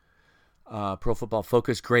 Pro Football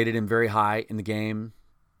Focus graded him very high in the game.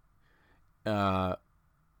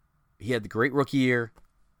 He had the great rookie year.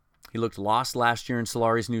 He looked lost last year in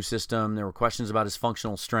Solari's new system. There were questions about his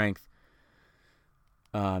functional strength.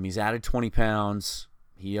 He's added 20 pounds.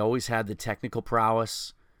 He always had the technical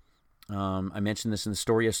prowess. I mentioned this in the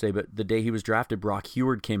story yesterday, but the day he was drafted, Brock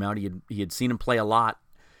Heward came out. He had seen him play a lot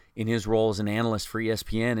in his role as an analyst for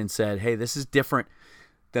ESPN and said, hey, this is different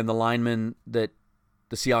than the lineman that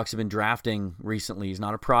the Seahawks have been drafting recently. He's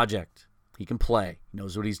not a project. He can play. He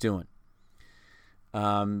knows what he's doing.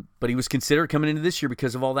 But he was considered coming into this year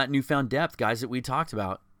because of all that newfound depth, guys that we talked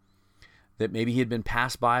about, that maybe he had been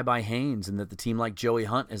passed by Haynes and that the team liked Joey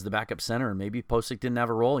Hunt as the backup center, and maybe Posick didn't have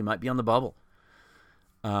a role. He might be on the bubble.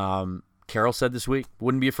 Carroll said this week,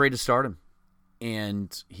 wouldn't be afraid to start him.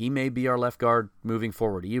 And he may be our left guard moving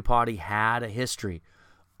forward. Iupati had a history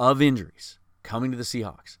of injuries coming to the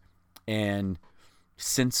Seahawks. And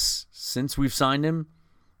since we've signed him,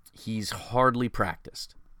 he's hardly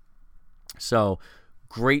practiced. So,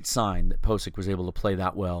 great sign that Posick was able to play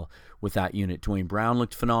that well with that unit. Dwayne Brown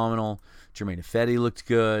looked phenomenal. Jermaine Ifedi looked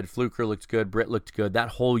good. Fluker looked good. Britt looked good. That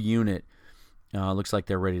whole unit looks like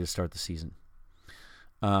they're ready to start the season.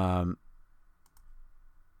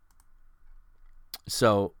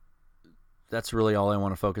 So that's really all I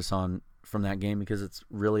want to focus on from that game because it's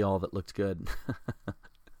really all that looked good.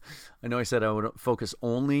 I know I said I would focus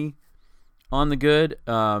only on the good,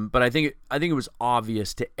 but I think it was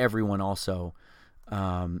obvious to everyone also.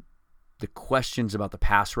 The questions about the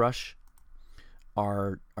pass rush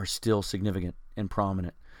are still significant and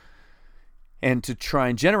prominent. And to try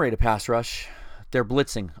and generate a pass rush, they're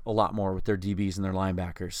blitzing a lot more with their DBs and their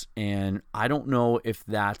linebackers. And I don't know if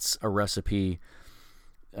that's a recipe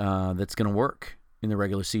that's going to work in the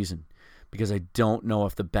regular season because I don't know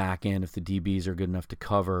if the back end, if the DBs are good enough to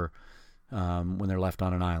cover when they're left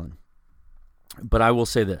on an island. But I will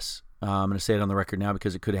say this. I'm going to say it on the record now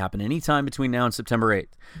because it could happen anytime between now and September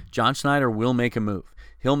 8th. John Schneider will make a move.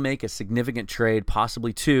 He'll make a significant trade,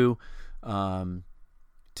 possibly two,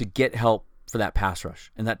 to get help for that pass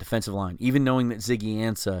rush and that defensive line, even knowing that Ziggy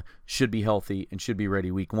Ansah should be healthy and should be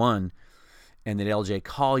ready week one, and that LJ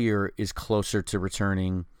Collier is closer to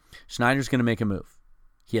returning. Schneider's going to make a move.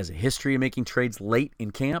 He has a history of making trades late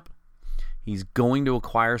in camp. He's going to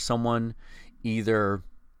acquire someone either,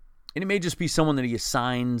 and it may just be someone that he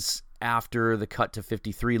assigns after the cut to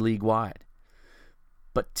 53 league-wide.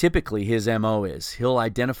 But typically his MO is he'll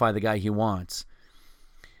identify the guy he wants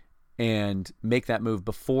and make that move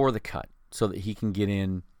before the cut so that he can get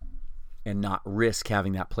in and not risk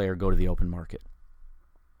having that player go to the open market.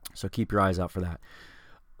 So keep your eyes out for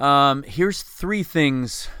that. Here's three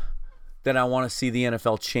things that I want to see the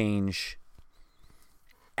NFL change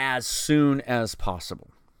as soon as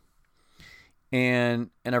possible. And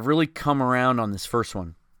I've really come around on this first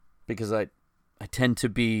one because I tend to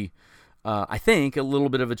be, I think, a little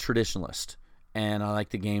bit of a traditionalist. And I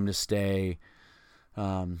like the game to stay,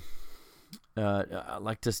 I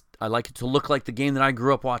like it to look like the game that I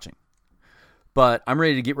grew up watching. But I'm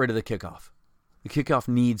ready to get rid of the kickoff. The kickoff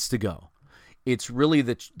needs to go. It's really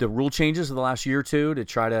the rule changes of the last year or two to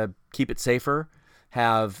try to keep it safer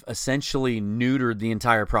have essentially neutered the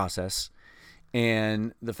entire process.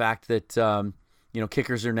 And the fact that,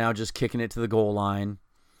 kickers are now just kicking it to the goal line.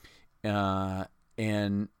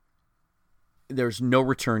 And there's no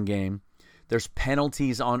return game. There's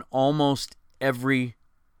penalties on almost every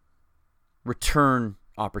return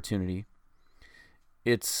opportunity.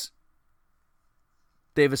 They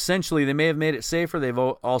may have made it safer. They've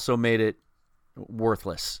also made it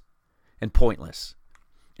worthless and pointless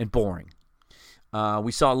and boring.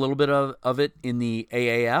 We saw a little bit of it in the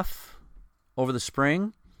AAF over the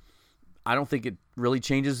spring. I don't think it really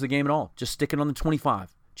changes the game at all. Just stick it on the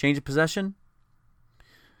 25. Change of possession.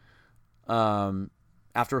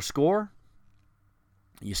 After a score,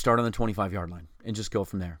 you start on the 25-yard line and just go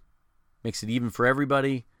from there. Makes it even for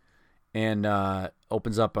everybody and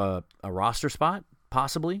opens up a roster spot,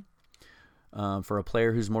 possibly, for a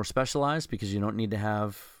player who's more specialized because you don't need to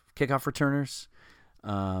have kickoff returners,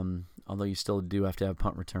 although you still do have to have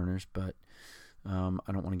punt returners, but I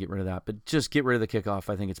don't want to get rid of that. But just get rid of the kickoff.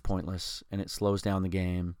 I think it's pointless, and it slows down the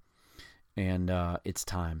game, and it's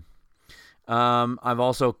time. I've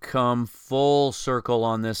also come full circle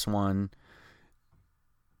on this one.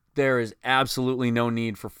 There is absolutely no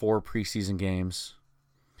need for 4 preseason games.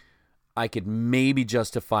 I could maybe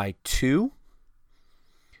justify 2,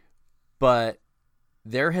 but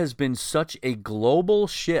there has been such a global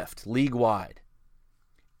shift league-wide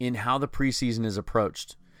in how the preseason is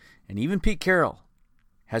approached. And even Pete Carroll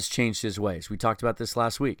has changed his ways. We talked about this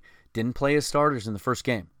last week. Didn't play his starters in the first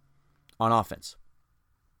game on offense.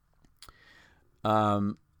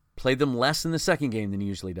 Played them less in the second game than he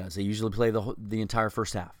usually does. They usually play the entire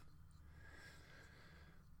first half.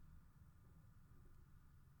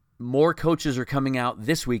 More coaches are coming out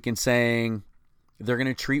this week and saying they're going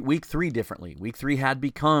to treat week 3 differently. Week 3 had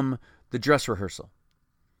become the dress rehearsal.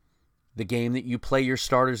 The game that you play your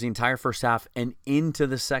starters the entire first half and into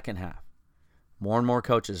the second half. More and more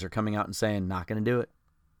coaches are coming out and saying, not going to do it.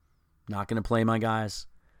 Not going to play my guys.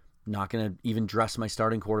 Not going to even dress my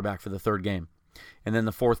starting quarterback for the third game. And then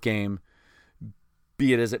the fourth game,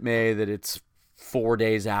 be it as it may, that it's 4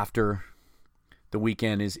 days after the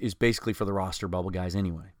weekend is basically for the roster bubble guys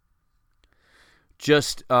anyway.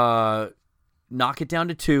 Just knock it down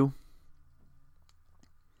to 2.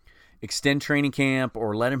 Extend training camp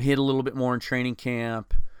or let him hit a little bit more in training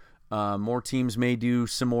camp. More teams may do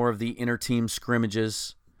some more of the inter-team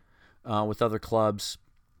scrimmages with other clubs.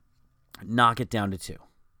 Knock it down to 2.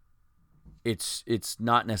 It's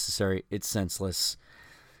not necessary. It's senseless.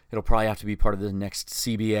 It'll probably have to be part of the next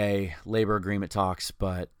CBA labor agreement talks,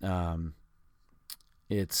 but I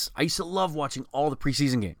used to love watching all the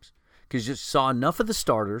preseason games because you just saw enough of the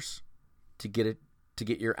starters to get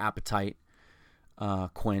your appetite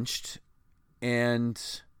quenched,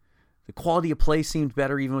 and the quality of play seemed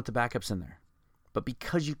better even with the backups in there. But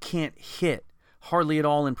because you can't hit hardly at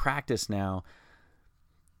all in practice now,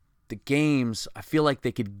 the games, I feel like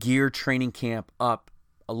they could gear training camp up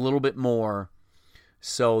a little bit more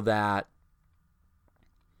so that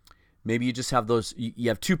maybe you just have you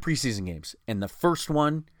have 2 preseason games, and the first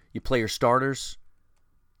one you play your starters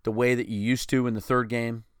the way that you used to in the third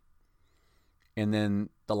game, and then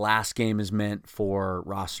the last game is meant for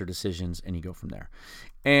roster decisions, and you go from there.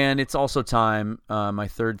 And it's also time. My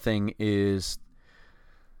third thing is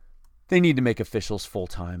they need to make officials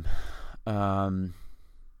full-time.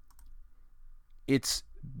 It's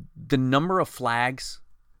the number of flags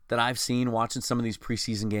that I've seen watching some of these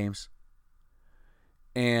preseason games,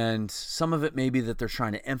 and some of it may be that they're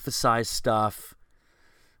trying to emphasize stuff,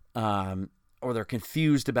 or they're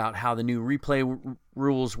confused about how the new replay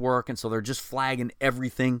rules work, and so they're just flagging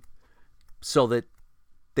everything so that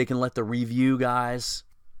they can let the review guys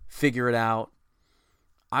figure it out.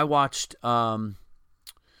 I watched a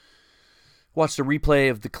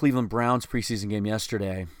replay of the Cleveland Browns preseason game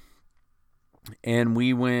yesterday, and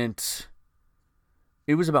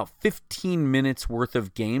it was about 15 minutes worth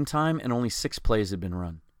of game time, and only 6 plays had been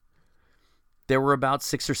run. There were about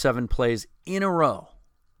 6 or 7 plays in a row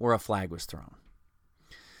where a flag was thrown.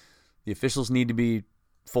 The officials need to be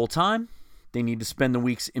full-time. They need to spend the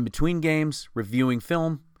weeks in between games reviewing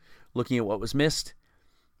film, looking at what was missed,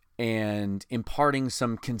 and imparting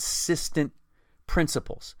some consistent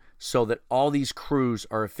principles so that all these crews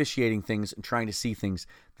are officiating things and trying to see things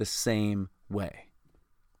the same way.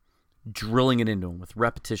 Drilling it into them with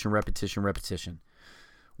repetition, repetition, repetition.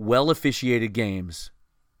 Well-officiated games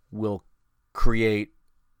will create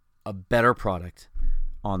a better product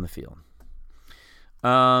on the field.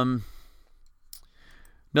 Another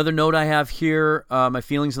note I have here, my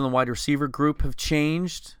feelings on the wide receiver group have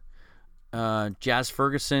changed. Jazz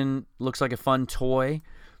Ferguson looks like a fun toy,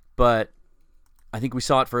 but I think we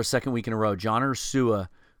saw it for a second week in a row. John Ursua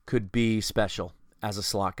could be special as a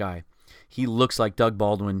slot guy. He looks like Doug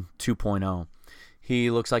Baldwin 2.0. He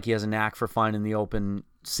looks like he has a knack for finding the open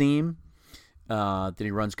seam, that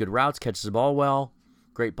he runs good routes, catches the ball well,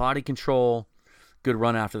 great body control, good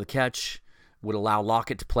run after the catch, would allow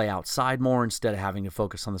Lockett to play outside more instead of having to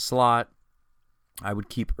focus on the slot. I would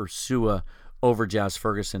keep Ursua over Jazz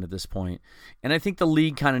Ferguson at this point. And I think the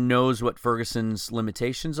league kind of knows what Ferguson's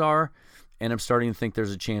limitations are, and I'm starting to think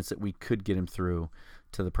there's a chance that we could get him through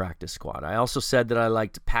to the practice squad. I also said that I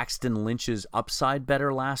liked Paxton Lynch's upside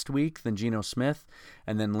better last week than Geno Smith,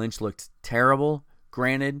 and then Lynch looked terrible.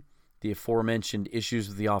 Granted, the aforementioned issues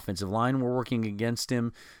with the offensive line were working against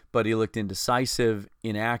him, but he looked indecisive,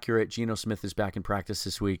 inaccurate. Geno Smith is back in practice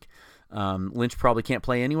this week. Lynch probably can't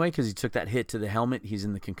play anyway because he took that hit to the helmet. He's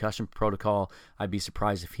in the concussion protocol. I'd be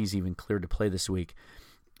surprised if he's even cleared to play this week.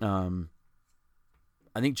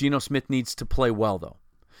 I think Geno Smith needs to play well, though.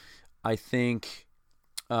 I think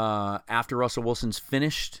after Russell Wilson's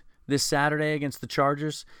finished this Saturday against the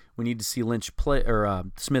Chargers, we need to see Lynch play, or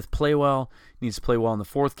Smith play well. He needs to play well in the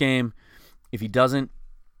fourth game. If he doesn't,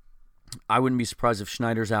 I wouldn't be surprised if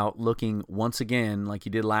Schneider's out looking once again like he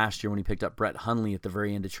did last year when he picked up Brett Hundley at the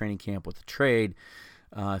very end of training camp with the trade.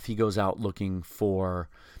 If he goes out looking for,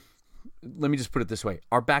 let me just put it this way,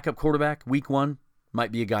 our backup quarterback, week one,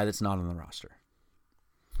 might be a guy that's not on the roster.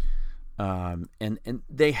 And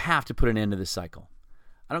they have to put an end to this cycle.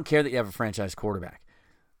 I don't care that you have a franchise quarterback.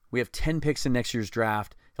 We have 10 picks in next year's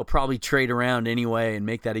draft. He'll probably trade around anyway and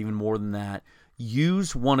make that even more than that.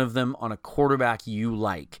 Use one of them on a quarterback you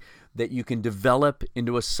like, that you can develop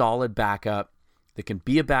into a solid backup, that can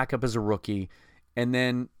be a backup as a rookie. And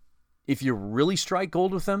then if you really strike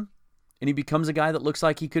gold with him and he becomes a guy that looks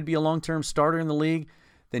like he could be a long-term starter in the league,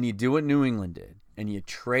 then you do what New England did. And you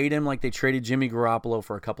trade him like they traded Jimmy Garoppolo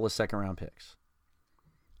for a couple of second-round picks.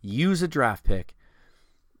 Use a draft pick,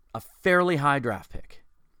 a fairly high draft pick,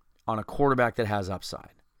 on a quarterback that has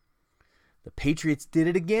upside. The Patriots did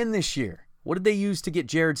it again this year. What did they use to get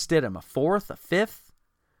Jared Stidham? A fourth? A fifth?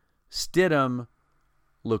 Stidham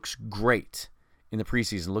looks great in the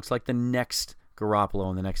preseason. Looks like the next Garoppolo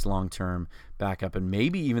and the next long-term backup, and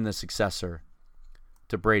maybe even the successor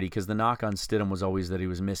to Brady, because the knock on Stidham was always that he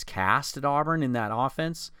was miscast at Auburn in that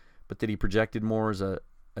offense, but that he projected more as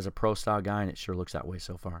a pro-style guy, and it sure looks that way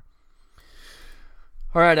so far.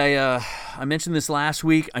 All right, I mentioned this last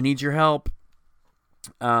week. I need your help.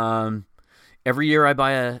 Every year I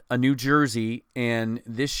buy a new jersey, and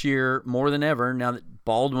this year, more than ever, now that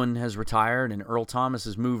Baldwin has retired and Earl Thomas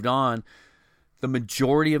has moved on, the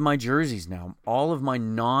majority of my jerseys now, all of my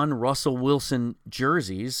non-Russell Wilson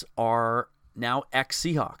jerseys are now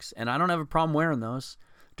ex-Seahawks, and I don't have a problem wearing those.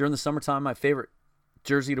 During the summertime, my favorite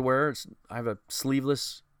jersey to wear I have a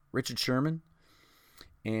sleeveless Richard Sherman,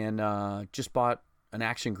 and just bought an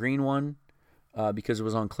action green one because it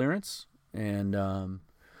was on clearance, and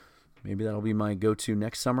maybe that'll be my go-to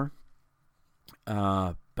next summer. But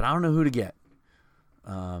I don't know who to get.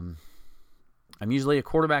 I'm usually a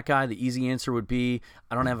quarterback guy. The easy answer would be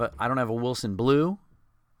I don't have a Wilson blue.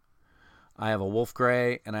 I have a wolf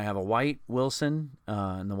gray and I have a white Wilson,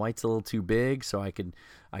 and the white's a little too big, so I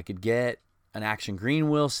could get an action green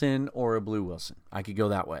Wilson or a blue Wilson. I could go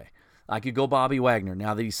that way. I could go Bobby Wagner.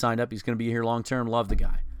 Now that he's signed up, he's going to be here long term. Love the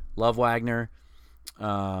guy. Love Wagner.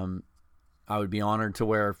 I would be honored to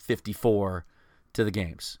wear 54 to the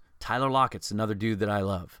games. Tyler Lockett's another dude that I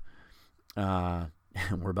love.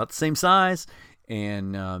 We're about the same size,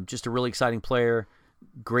 and just a really exciting player.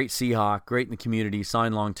 Great Seahawk, great in the community,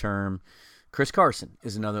 signed long term. Chris Carson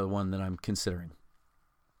is another one that I'm considering.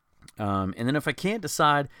 And then if I can't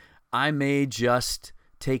decide, I may just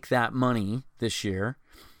take that money this year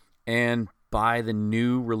and buy the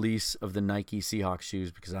new release of the Nike Seahawks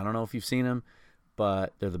shoes, because I don't know if you've seen them,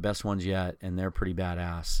 but they're the best ones yet, and they're pretty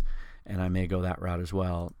badass, and I may go that route as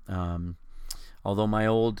well. Although my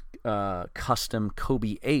old custom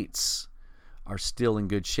Kobe 8s are still in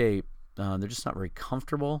good shape, they're just not very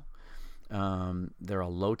comfortable. They're a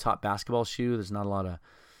low-top basketball shoe. There's not a lot of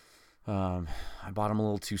I bought them a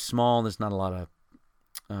little too small. There's not a lot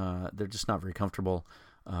of they're just not very comfortable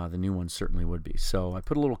The new one certainly would be. So I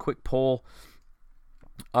put a little quick poll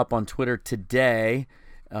up on Twitter today.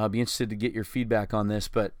 I'll be interested to get your feedback on this.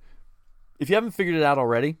 But if you haven't figured it out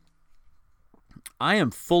already, I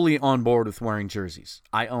am fully on board with wearing jerseys.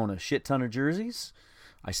 I own a shit ton of jerseys.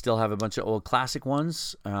 I still have a bunch of old classic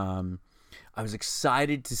ones. I was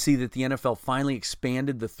excited to see that the NFL finally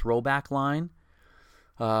expanded the throwback line.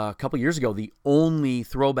 A couple years ago, the only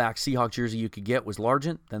throwback Seahawks jersey you could get was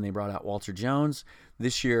Largent. Then they brought out Walter Jones.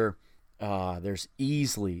 This year, there's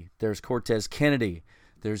Cortez Kennedy.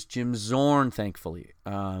 There's Jim Zorn, thankfully.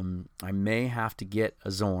 I may have to get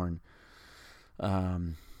a Zorn.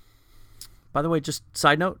 By the way, just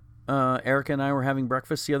side note, Erica and I were having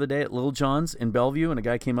breakfast the other day at Little John's in Bellevue, and a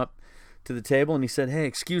guy came up to the table and he said, "Hey,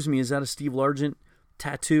 excuse me, is that a Steve Largent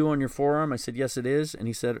tattoo on your forearm?" I said, "Yes, it is." And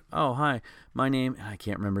he said, "Oh, hi, my name," I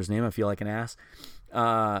can't remember his name, I feel like an ass.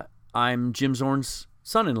 "I'm Jim Zorn's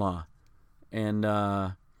son-in-law." And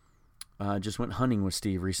just went hunting with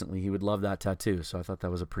Steve recently. He would love that tattoo. So I thought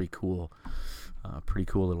that was a pretty cool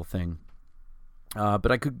little thing.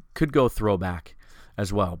 But I could go throwback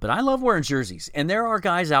as well. But I love wearing jerseys. And there are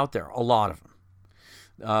guys out there, a lot of them.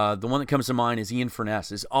 The one that comes to mind is Ian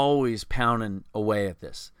Furness, is always pounding away at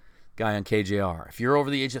this guy on KJR. If you're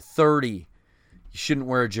over the age of 30, you shouldn't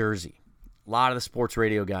wear a jersey. A lot of the sports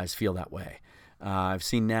radio guys feel that way. I've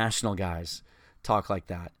seen national guys talk like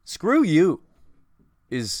that. Screw you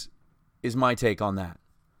is my take on that.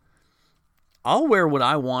 I'll wear what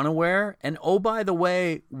I want to wear. And oh, by the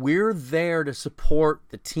way, we're there to support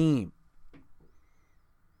the team.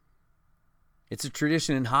 It's a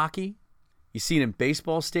tradition in hockey. You see it in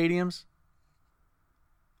baseball stadiums.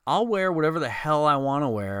 I'll wear whatever the hell I want to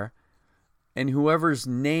wear and whoever's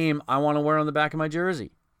name I want to wear on the back of my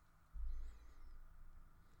jersey.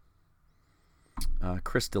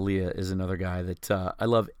 Chris D'Elia is another guy that I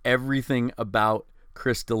love everything about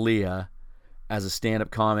Chris D'Elia as a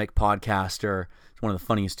stand-up comic, podcaster. He's one of the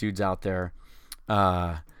funniest dudes out there.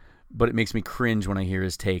 But it makes me cringe when I hear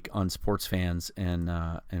his take on sports fans and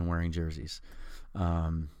wearing jerseys.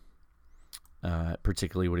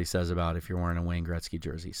 Particularly what he says about if you're wearing a Wayne Gretzky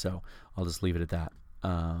jersey. So I'll just leave it at that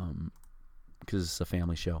because it's a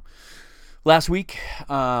family show. Last week,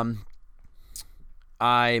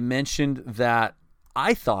 I mentioned that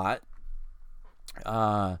I thought,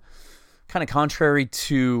 kind of contrary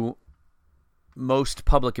to most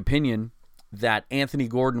public opinion, that Anthony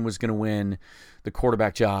Gordon was going to win the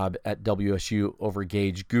quarterback job at WSU over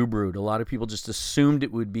Gage Gubrud. A lot of people just assumed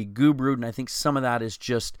it would be Gubrud, and I think some of that is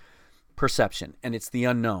just perception, and it's the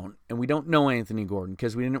unknown. And we don't know Anthony Gordon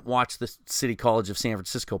because we didn't watch the City College of San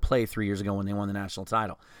Francisco play 3 years ago when they won the national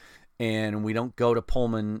title. And we don't go to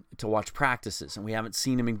Pullman to watch practices, and we haven't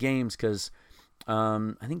seen him in games because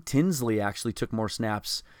I think Tinsley actually took more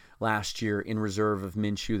snaps last year in reserve of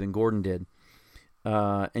Minshew than Gordon did.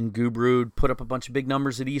 And Gubrud put up a bunch of big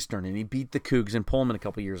numbers at Eastern, and he beat the Cougs in Pullman a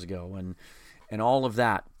couple years ago, and all of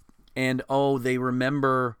that. And, they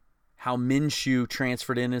remember how Minshew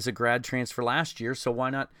transferred in as a grad transfer last year, so why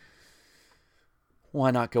not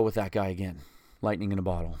go with that guy again? Lightning in a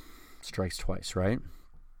bottle. Strikes twice, right?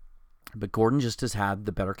 But Gordon just has had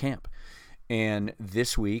the better camp. And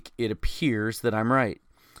this week, it appears that I'm right.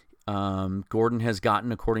 Gordon has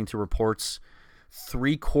gotten, according to reports,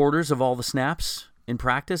 3/4 of all the snaps in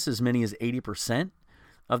practice, as many as 80%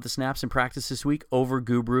 of the snaps in practice this week over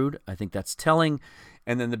Gubrud. I think that's telling.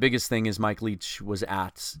 And then the biggest thing is Mike Leach was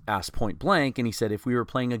asked point blank, and he said if we were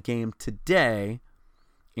playing a game today,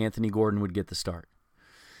 Anthony Gordon would get the start.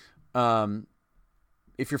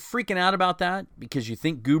 If you're freaking out about that because you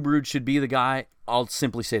think Gubrud should be the guy, I'll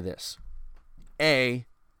simply say this. A,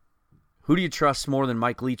 who do you trust more than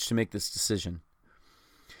Mike Leach to make this decision?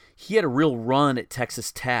 He had a real run at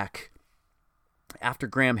Texas Tech after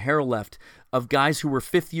Graham Harrell left of guys who were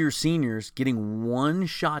fifth-year seniors getting one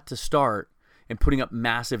shot to start and putting up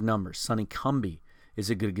massive numbers. Sonny Cumbie is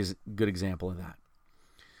a good example of that.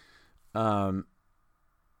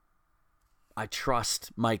 I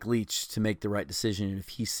trust Mike Leach to make the right decision. And if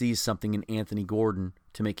he sees something in Anthony Gordon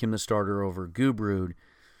to make him the starter over Gubrud,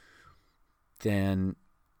 then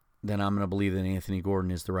I'm going to believe that Anthony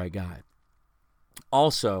Gordon is the right guy.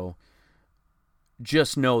 Also,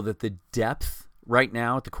 just know that the depth right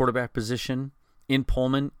now at the quarterback position in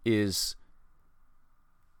Pullman is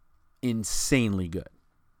insanely good.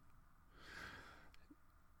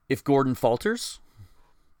 If Gordon falters,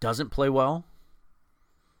 doesn't play well,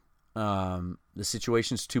 the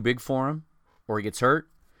situation's too big for him, or he gets hurt,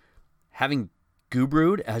 having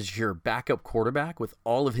Gubrud as your backup quarterback with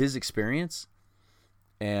all of his experience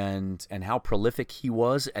and how prolific he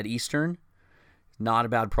was at Eastern, not a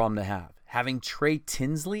bad problem to have. having Trey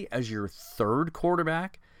Tinsley as your third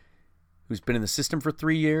quarterback, who's been in the system for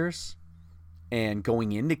 3 years, and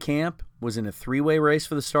going into camp was in a three-way race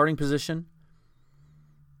for the starting position,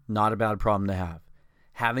 not a bad problem to have.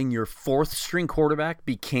 Having your fourth-string quarterback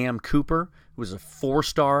be Cam Cooper, who was a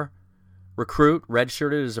 4-star recruit,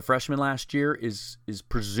 redshirted as a freshman last year, is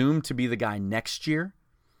presumed to be the guy next year,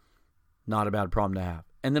 not a bad problem to have.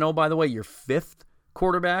 And then, oh, by the way, your fifth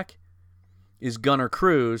quarterback is Gunnar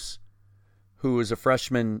Cruz, who is a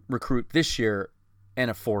freshman recruit this year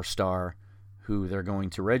and a 4-star who they're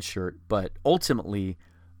going to redshirt, but ultimately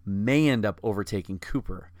may end up overtaking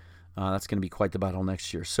Cooper. That's going to be quite the battle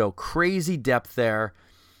next year. So crazy depth there.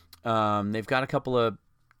 They've got a couple of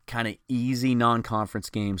kind of easy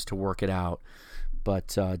non-conference games to work it out,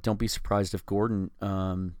 but don't be surprised if Gordon,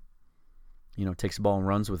 takes the ball and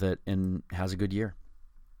runs with it and has a good year.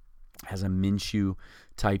 Has a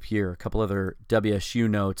Minshew-type year. A couple other WSU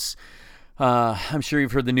notes. I'm sure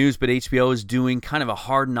you've heard the news, but HBO is doing kind of a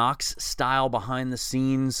Hard Knocks style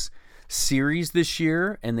behind-the-scenes series this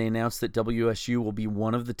year, and they announced that WSU will be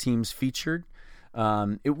one of the teams featured.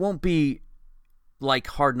 It won't be like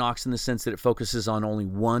Hard Knocks in the sense that it focuses on only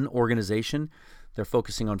one organization. They're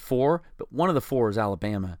focusing on 4, but one of the 4 is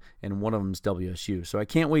Alabama, and one of them is WSU. So I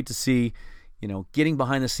can't wait to see, getting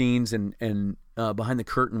behind the scenes and behind the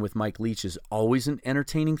curtain with Mike Leach is always an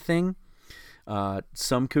entertaining thing.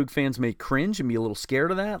 Some Coug fans may cringe and be a little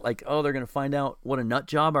scared of that. Like, oh, they're going to find out what a nut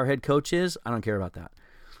job our head coach is. I don't care about that.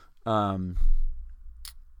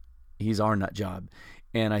 He's our nut job.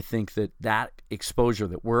 And I think that exposure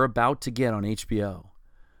that we're about to get on HBO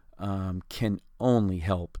can only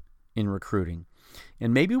help in recruiting.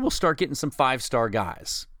 And maybe we'll start getting some 5-star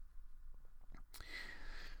guys.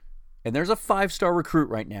 And there's a 5-star recruit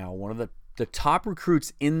right now, one of the top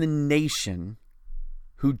recruits in the nation,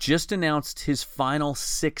 who just announced his final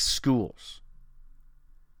 6 schools.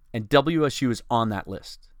 And WSU is on that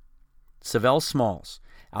list. Savell Smalls,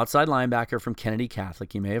 outside linebacker from Kennedy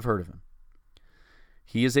Catholic. You may have heard of him.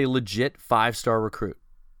 He is a legit 5-star recruit.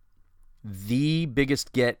 The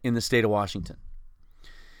biggest get in the state of Washington.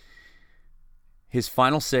 His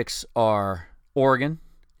final 6 are Oregon,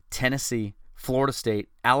 Tennessee, Florida State,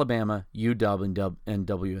 Alabama, UW, and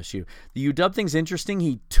WSU. The UW thing's interesting.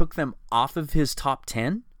 He took them off of his top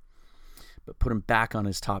 10, but put them back on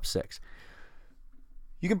his top 6.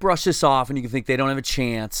 You can brush this off and you can think they don't have a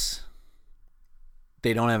chance.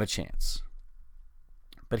 They don't have a chance.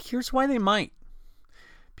 But here's why they might.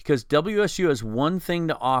 Because WSU has one thing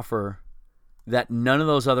to offer that none of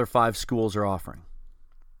those other 5 schools are offering.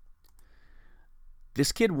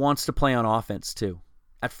 This kid wants to play on offense too.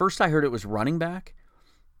 At first I heard it was running back,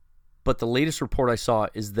 but the latest report I saw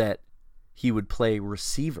is that he would play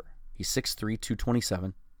receiver. He's 6'3",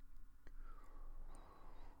 227.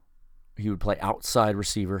 He would play outside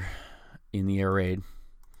receiver in the air raid.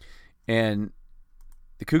 And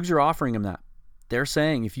the Cougs are offering him that. They're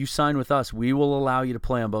saying, if you sign with us, we will allow you to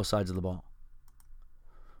play on both sides of the ball.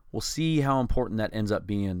 We'll see how important that ends up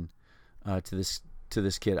being to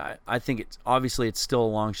this kid. I think it's still a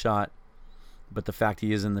long shot, but the fact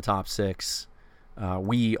he is in the top 6,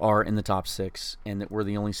 we are in the top 6, and that we're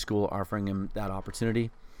the only school offering him that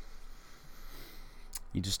opportunity,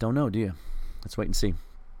 you just don't know, do you? Let's wait and see.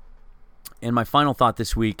 And my final thought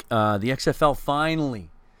this week, the XFL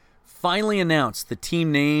finally announced the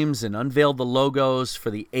team names and unveiled the logos for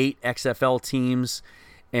the 8 XFL teams,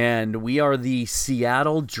 and we are the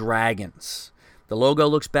Seattle Dragons. The logo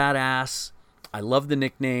looks badass. I love the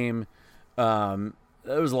nickname.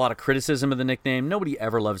 There was a lot of criticism of the nickname. Nobody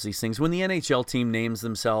ever loves these things. When the NHL team names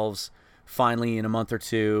themselves finally in a month or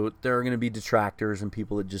two, there are going to be detractors and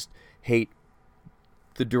people that just hate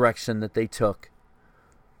the direction that they took.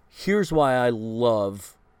 Here's why I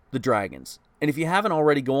love the Dragons. And if you haven't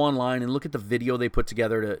already, go online and look at the video they put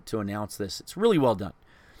together to announce this. It's really well done.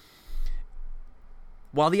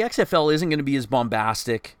 While the XFL isn't going to be as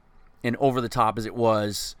bombastic and over the top as it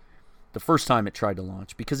was the first time it tried to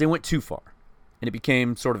launch, because they went too far and it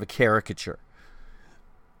became sort of a caricature,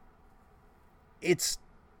 it's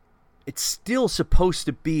still supposed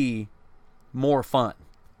to be more fun.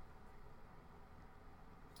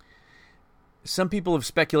 Some people have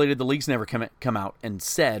speculated the league's never come out and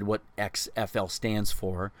said what XFL stands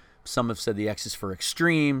for. Some have said the X is for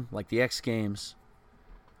extreme, like the X Games,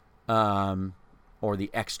 or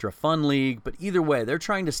the Extra Fun League. But either way, they're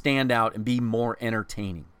trying to stand out and be more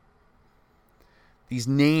entertaining. These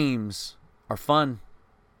names are fun.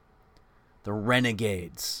 The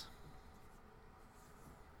Renegades.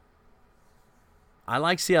 I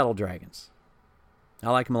like Seattle Dragons.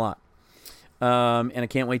 I like them a lot. And I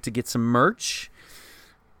can't wait to get some merch.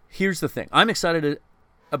 Here's the thing. I'm excited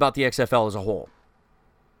about the XFL as a whole.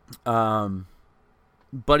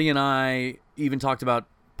 Buddy and I even talked about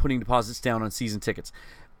putting deposits down on season tickets.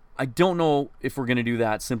 I don't know if we're going to do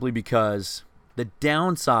that simply because the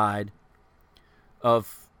downside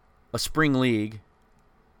of a spring league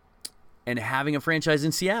and having a franchise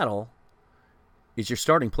in Seattle is you're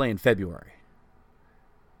starting play in February.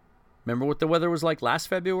 Remember what the weather was like last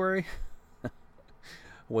February?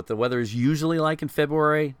 What the weather is usually like in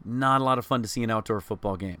February? Not a lot of fun to see an outdoor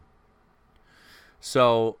football game.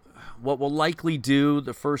 So what we'll likely do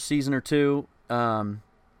the first season or two, and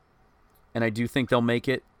I do think they'll make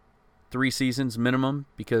it 3 seasons minimum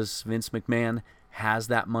because Vince McMahon has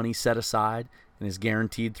that money set aside and is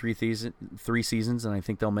guaranteed 3 seasons, and I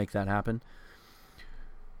think they'll make that happen.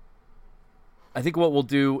 I think what we'll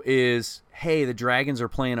do is, hey, the Dragons are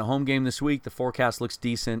playing a home game this week. The forecast looks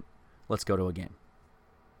decent. Let's go to a game.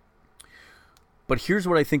 But here's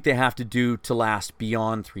what I think they have to do to last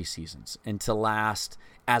beyond 3 seasons and to last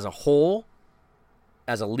as a whole,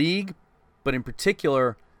 as a league, but in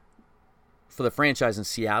particular for the franchise in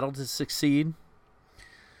Seattle to succeed,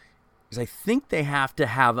 is I think they have to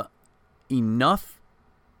have enough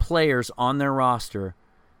players on their roster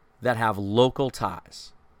that have local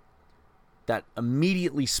ties, that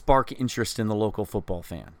immediately spark interest in the local football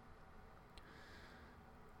fan.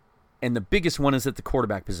 And the biggest one is at the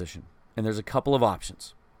quarterback position. And there's a couple of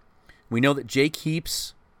options. We know that Jake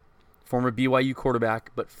Heaps, former BYU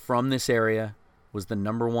quarterback, but from this area, was the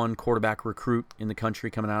number 1 quarterback recruit in the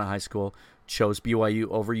country coming out of high school, chose BYU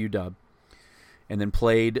over UW, and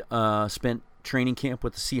then spent training camp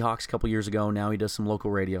with the Seahawks a couple years ago. Now he does some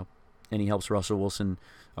local radio, and he helps Russell Wilson,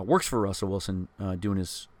 works for Russell Wilson doing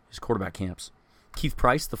his quarterback camps. Keith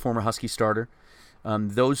Price, the former Husky starter.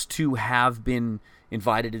 Those two have been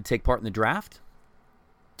invited to take part in the draft.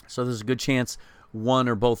 So there's a good chance one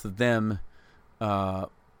or both of them will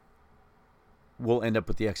end up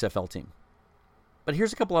with the XFL team. But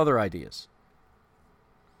here's a couple other ideas.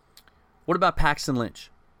 What about Paxton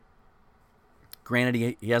Lynch?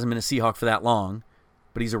 Granted, he hasn't been a Seahawk for that long,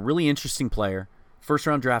 but he's a really interesting player.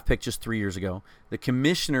 First-round draft pick just 3 years ago. The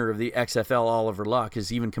commissioner of the XFL, Oliver Luck,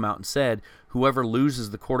 has even come out and said whoever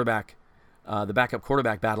loses the backup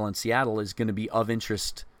quarterback battle in Seattle is going to be of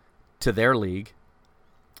interest to their league.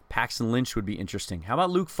 Paxton Lynch would be interesting. How about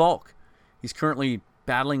Luke Falk? He's currently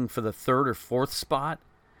battling for the 3rd or 4th spot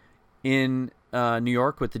in New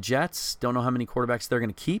York with the Jets. Don't know how many quarterbacks they're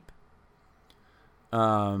going to keep.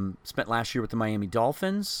 Spent last year with the Miami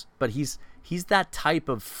Dolphins, but he's that type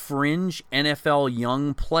of fringe NFL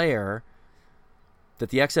young player that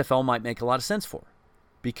the XFL might make a lot of sense for,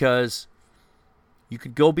 because you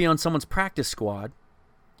could go be on someone's practice squad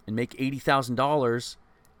and make $80,000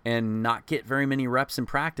 and not get very many reps in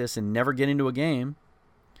practice and never get into a game.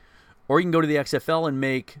 Or you can go to the XFL and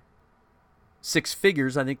make 6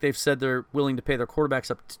 figures. I think they've said they're willing to pay their quarterbacks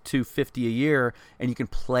up to $250 a year, and you can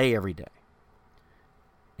play every day.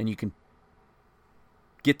 And you can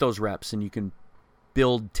get those reps, and you can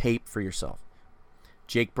build tape for yourself.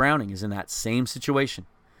 Jake Browning is in that same situation.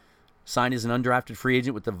 Signed as an undrafted free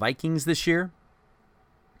agent with the Vikings this year.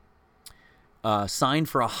 Signed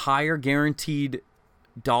for a higher guaranteed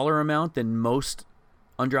dollar amount than most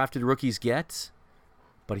undrafted rookies get,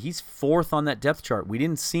 but he's 4th on that depth chart. We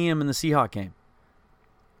didn't see him in the Seahawks game.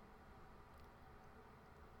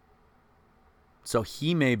 So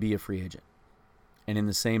he may be a free agent and in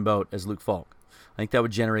the same boat as Luke Falk. I think that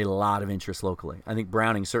would generate a lot of interest locally. I think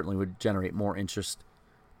Browning certainly would generate more interest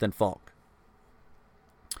than Falk.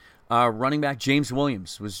 Running back James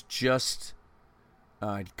Williams was just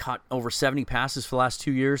caught over 70 passes for the last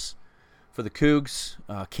 2 years for the Cougs.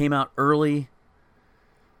 Came out early.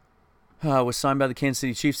 Was signed by the Kansas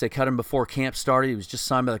City Chiefs. They cut him before camp started. He was just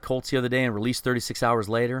signed by the Colts the other day and released 36 hours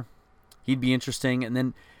later. He'd be interesting. And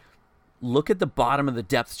then look at the bottom of the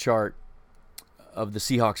depth chart of the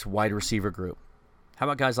Seahawks wide receiver group. How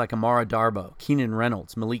about guys like Amara Darboh, Keenan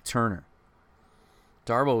Reynolds, Malik Turner?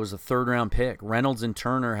 Darboh was a 3rd-round pick. Reynolds and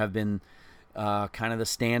Turner have been kind of the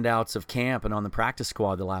standouts of camp and on the practice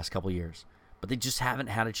squad the last couple years. But they just haven't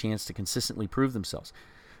had a chance to consistently prove themselves.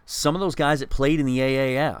 Some of those guys that played in the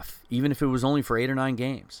AAF, even if it was only for 8 or 9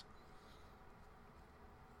 games,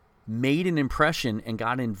 made an impression and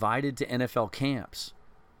got invited to NFL camps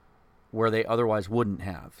where they otherwise wouldn't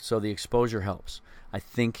have. So the exposure helps. I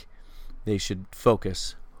think they should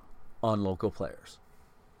focus on local players.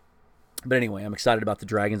 But anyway, I'm excited about the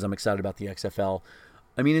Dragons. I'm excited about the XFL.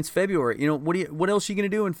 I mean, it's February. You know, what else are you going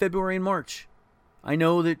to do in February and March? I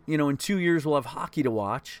know that, in 2 years we'll have hockey to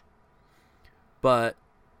watch. But,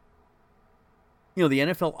 the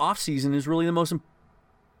NFL offseason is really the most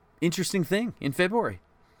interesting thing in February.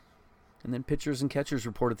 And then pitchers and catchers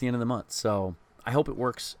report at the end of the month. So I hope it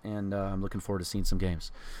works, and I'm looking forward to seeing some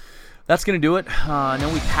games. That's going to do it. I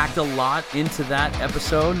know we packed a lot into that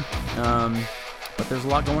episode, but there's a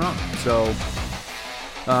lot going on. So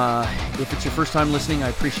if it's your first time listening, I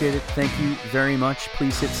appreciate it. Thank you very much.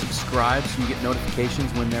 Please hit subscribe so you get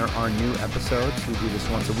notifications when there are new episodes. We do this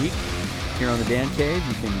once a week here on The Dan Cave.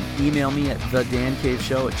 You can email me at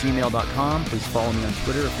thedancaveshow@gmail.com. Please follow me on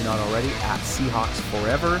Twitter if you're not already, @Seahawks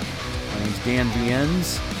Forever. My name's Dan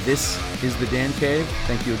Viennes. This is The Dan Cave.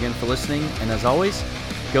 Thank you again for listening. And as always,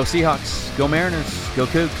 go Seahawks, go Mariners, go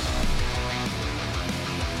Cougs.